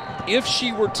 And if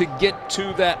she were to get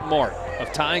to that mark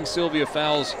of tying Sylvia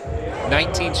Fowles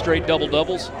 19 straight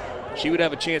double-doubles, she would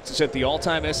have a chance to set the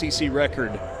all-time SEC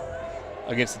record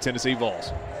against the Tennessee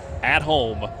Vols at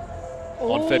home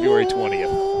on February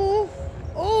 20th.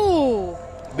 Oh,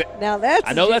 now that's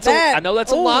I know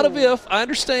that's a lot of if. I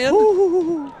understand.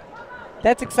 Ooh.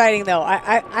 That's exciting though.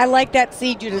 I like that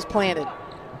seed you just planted.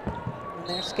 And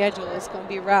their schedule is going to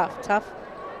be rough, tough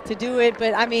to do it.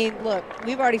 But I mean, look,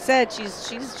 we've already said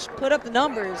she's put up the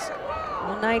numbers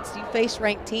on nights you face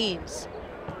ranked teams.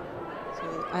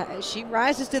 So she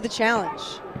rises to the challenge.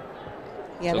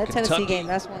 Yeah, so that Kentucky, Tennessee game,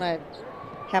 that's one I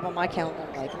have on my calendar.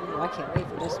 I'm like, I can't wait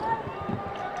for this one.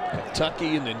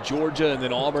 Kentucky, and then Georgia, and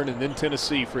then Auburn, and then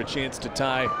Tennessee for a chance to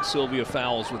tie Sylvia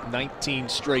Fowles with 19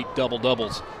 straight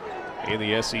double-doubles in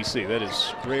the SEC. That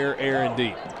is rare air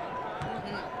indeed.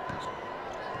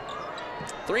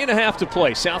 3.5 to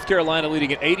play. South Carolina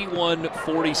leading at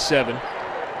 81-47.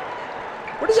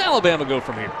 Where does Alabama go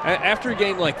from here after a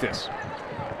game like this?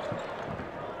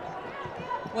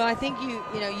 Well, I think you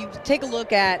take a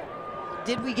look at,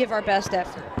 did we give our best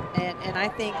effort? And I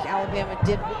think Alabama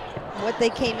did what they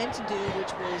came in to do,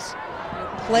 which was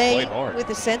play with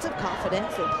a sense of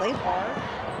confidence. They played hard.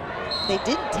 They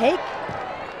didn't take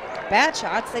bad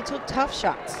shots. They took tough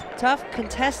shots, tough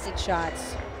contested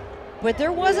shots. But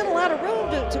there wasn't a lot of room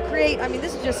to create. I mean,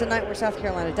 this is just a night where South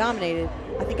Carolina dominated.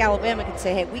 I think Alabama can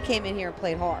say, hey, we came in here and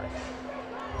played hard.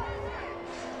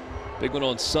 Big one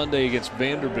on Sunday against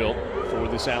Vanderbilt for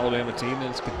this Alabama team.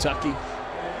 Then it's Kentucky,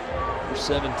 number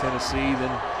 7 Tennessee,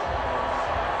 then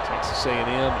Texas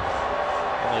A&M,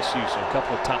 LSU. So a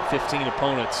couple of top 15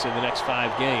 opponents in the next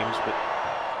 5 games, but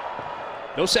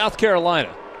no South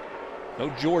Carolina, no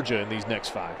Georgia in these next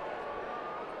 5.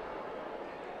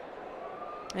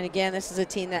 And again, this is a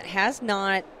team that has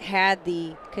not had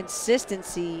the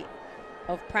consistency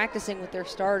of practicing with their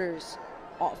starters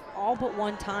all but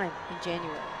one time in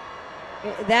January.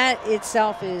 That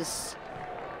itself is,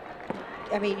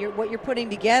 I mean, what you're putting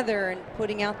together and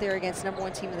putting out there against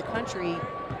 #1 team in the country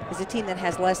is a team that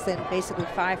has less than basically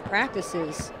 5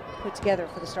 practices put together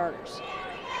for the starters.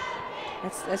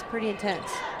 That's pretty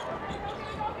intense.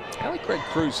 Allie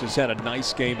Craig-Cruz has had a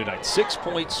nice game tonight. 6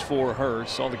 points for her.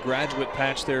 Saw the graduate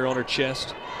patch there on her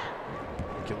chest.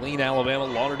 Killeen, Alabama,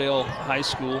 Lauderdale High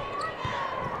School.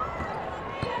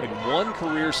 Made 1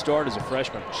 career start as a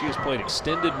freshman. She has played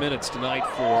extended minutes tonight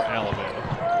for Alabama.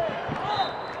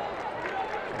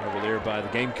 Over there by the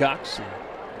Gamecocks. And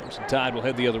Crimson Tide will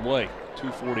head the other way.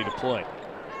 2:40 to play.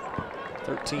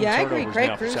 13 turnovers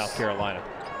now for South Carolina.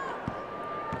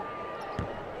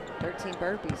 13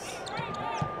 burpees.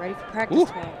 Ready for practice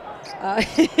tomorrow.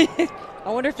 I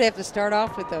wonder if they have to start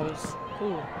off with those.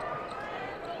 Ooh.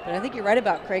 But I think you're right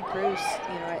about Craig-Cruz.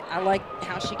 You know, I like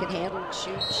how she can handle and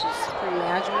shoot. She's pretty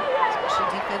agile,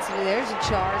 especially defensively. There's a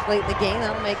charge late in the game.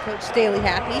 That'll make Coach Staley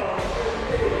happy.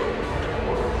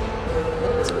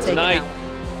 Tonight,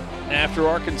 after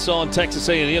Arkansas and Texas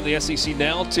A&M, the SEC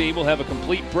Now team will have a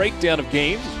complete breakdown of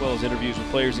games as well as interviews with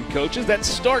players and coaches. That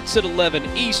starts at 11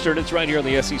 Eastern. It's right here on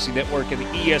the SEC Network and the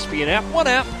ESPN app.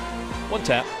 One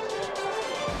tap.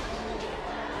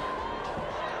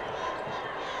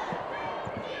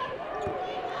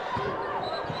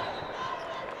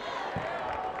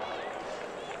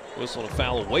 Whistle and a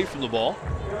foul away from the ball.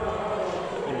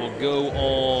 That one will go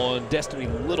on Destiny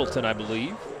Littleton, I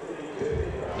believe.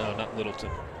 No, not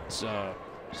Littleton. It's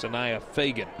Sanaya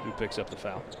Fagan who picks up the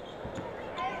foul.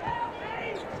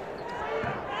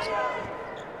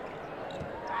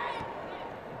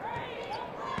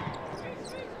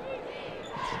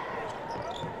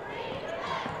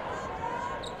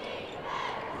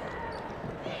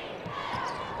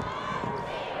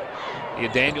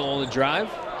 Daniel on the drive.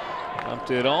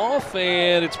 Pumped it off,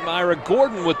 and it's Myra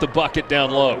Gordon with the bucket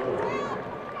down low.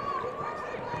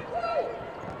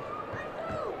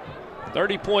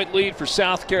 30-point lead for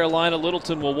South Carolina.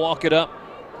 Littleton will walk it up.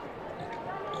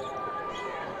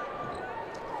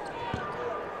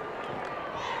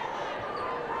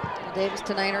 Davis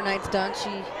tonight, her night's done. She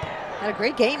had a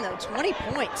great game, though. 20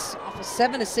 points off of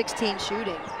 7 of 16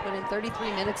 shooting. Put in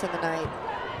 33 minutes in the night.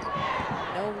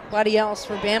 Nobody else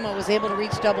for Bama was able to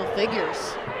reach double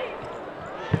figures.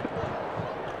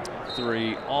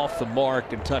 3 off the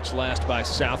mark and touched last by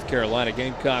South Carolina.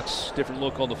 Gamecocks, different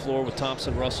look on the floor with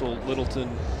Thompson, Russell, Littleton,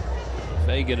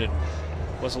 Fagan, and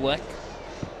Wazalek.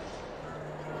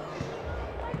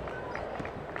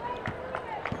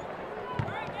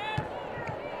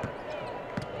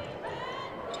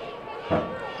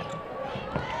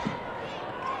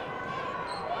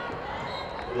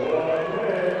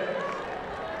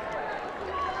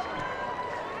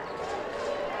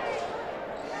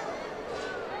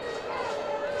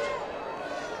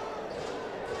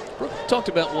 Talked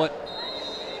about what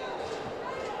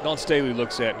Dawn Staley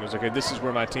looks at and goes, okay, this is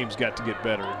where my team's got to get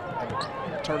better.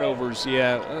 Turnovers,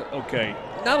 yeah, okay.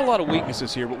 Not a lot of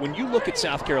weaknesses here, but when you look at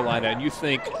South Carolina and you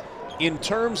think in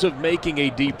terms of making a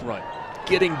deep run,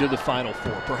 getting to the Final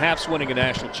Four, perhaps winning a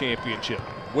national championship,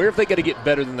 where have they got to get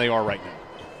better than they are right now?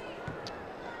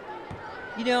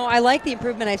 You know, I like the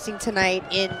improvement I've seen tonight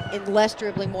in less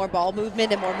dribbling, more ball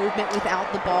movement, and more movement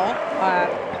without the ball.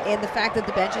 And the fact that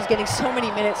the bench is getting so many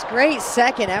minutes. Great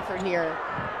second effort here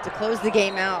to close the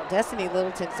game out. Destiny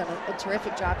Littleton's done a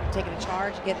terrific job of taking a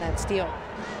charge and getting that steal.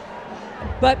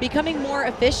 But becoming more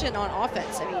efficient on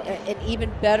offense. I mean, an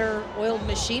even better oiled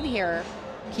machine here.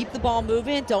 Keep the ball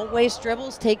moving. Don't waste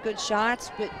dribbles. Take good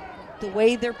shots. But the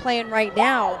way they're playing right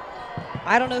now,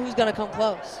 I don't know who's going to come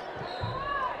close.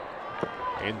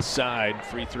 Inside,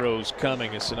 free throws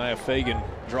coming as Sanaya Fagan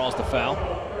draws the foul.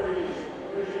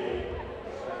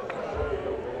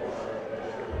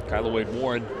 Kyla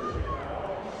Wade-Warren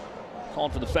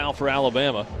calling for the foul for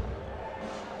Alabama.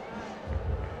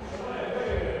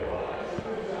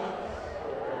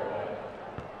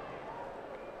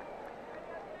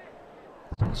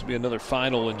 This will be another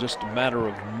final in just a matter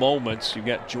of moments. You've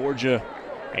got Georgia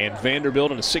and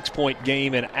Vanderbilt in a 6-point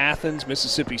game in Athens.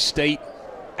 Mississippi State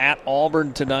at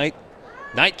Auburn tonight.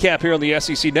 Nightcap here on the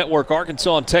SEC Network.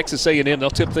 Arkansas and Texas A&M. They'll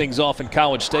tip things off in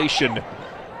College Station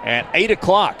at 8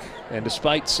 o'clock. And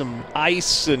despite some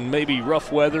ice and maybe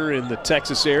rough weather in the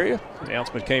Texas area, the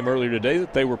announcement came earlier today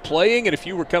that they were playing. And if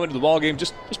you were coming to the ball game,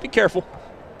 just be careful.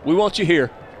 We want you here.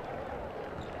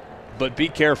 but be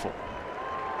careful.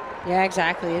 Yeah,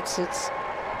 exactly. It's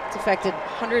affected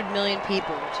 100 million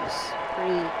people, which is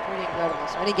pretty incredible.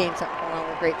 So any games that going on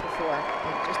were great before.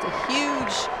 And just a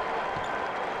huge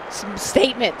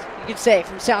statement, you could say,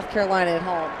 from South Carolina at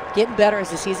home. Getting better as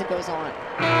the season goes on.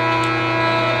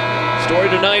 Story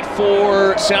tonight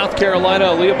for South Carolina.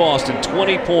 Aaliyah Boston,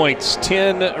 20 points,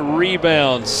 10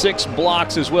 rebounds, 6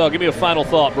 blocks as well. Give me a final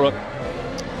thought, Brooke.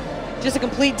 Just a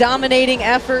complete dominating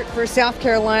effort for South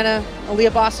Carolina.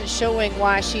 Aaliyah Boston showing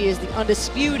why she is the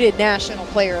undisputed National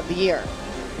Player of the Year.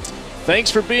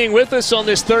 Thanks for being with us on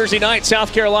this Thursday night.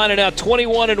 South Carolina now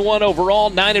 21-1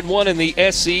 overall, 9-1 in the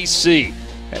SEC.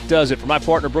 That does it for my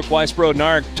partner, Brooke Weisbrod, and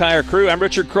our entire crew. I'm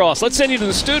Richard Cross. Let's send you to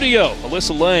the studio.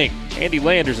 Alyssa Lang, Andy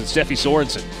Landers, and Steffi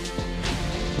Sorensen.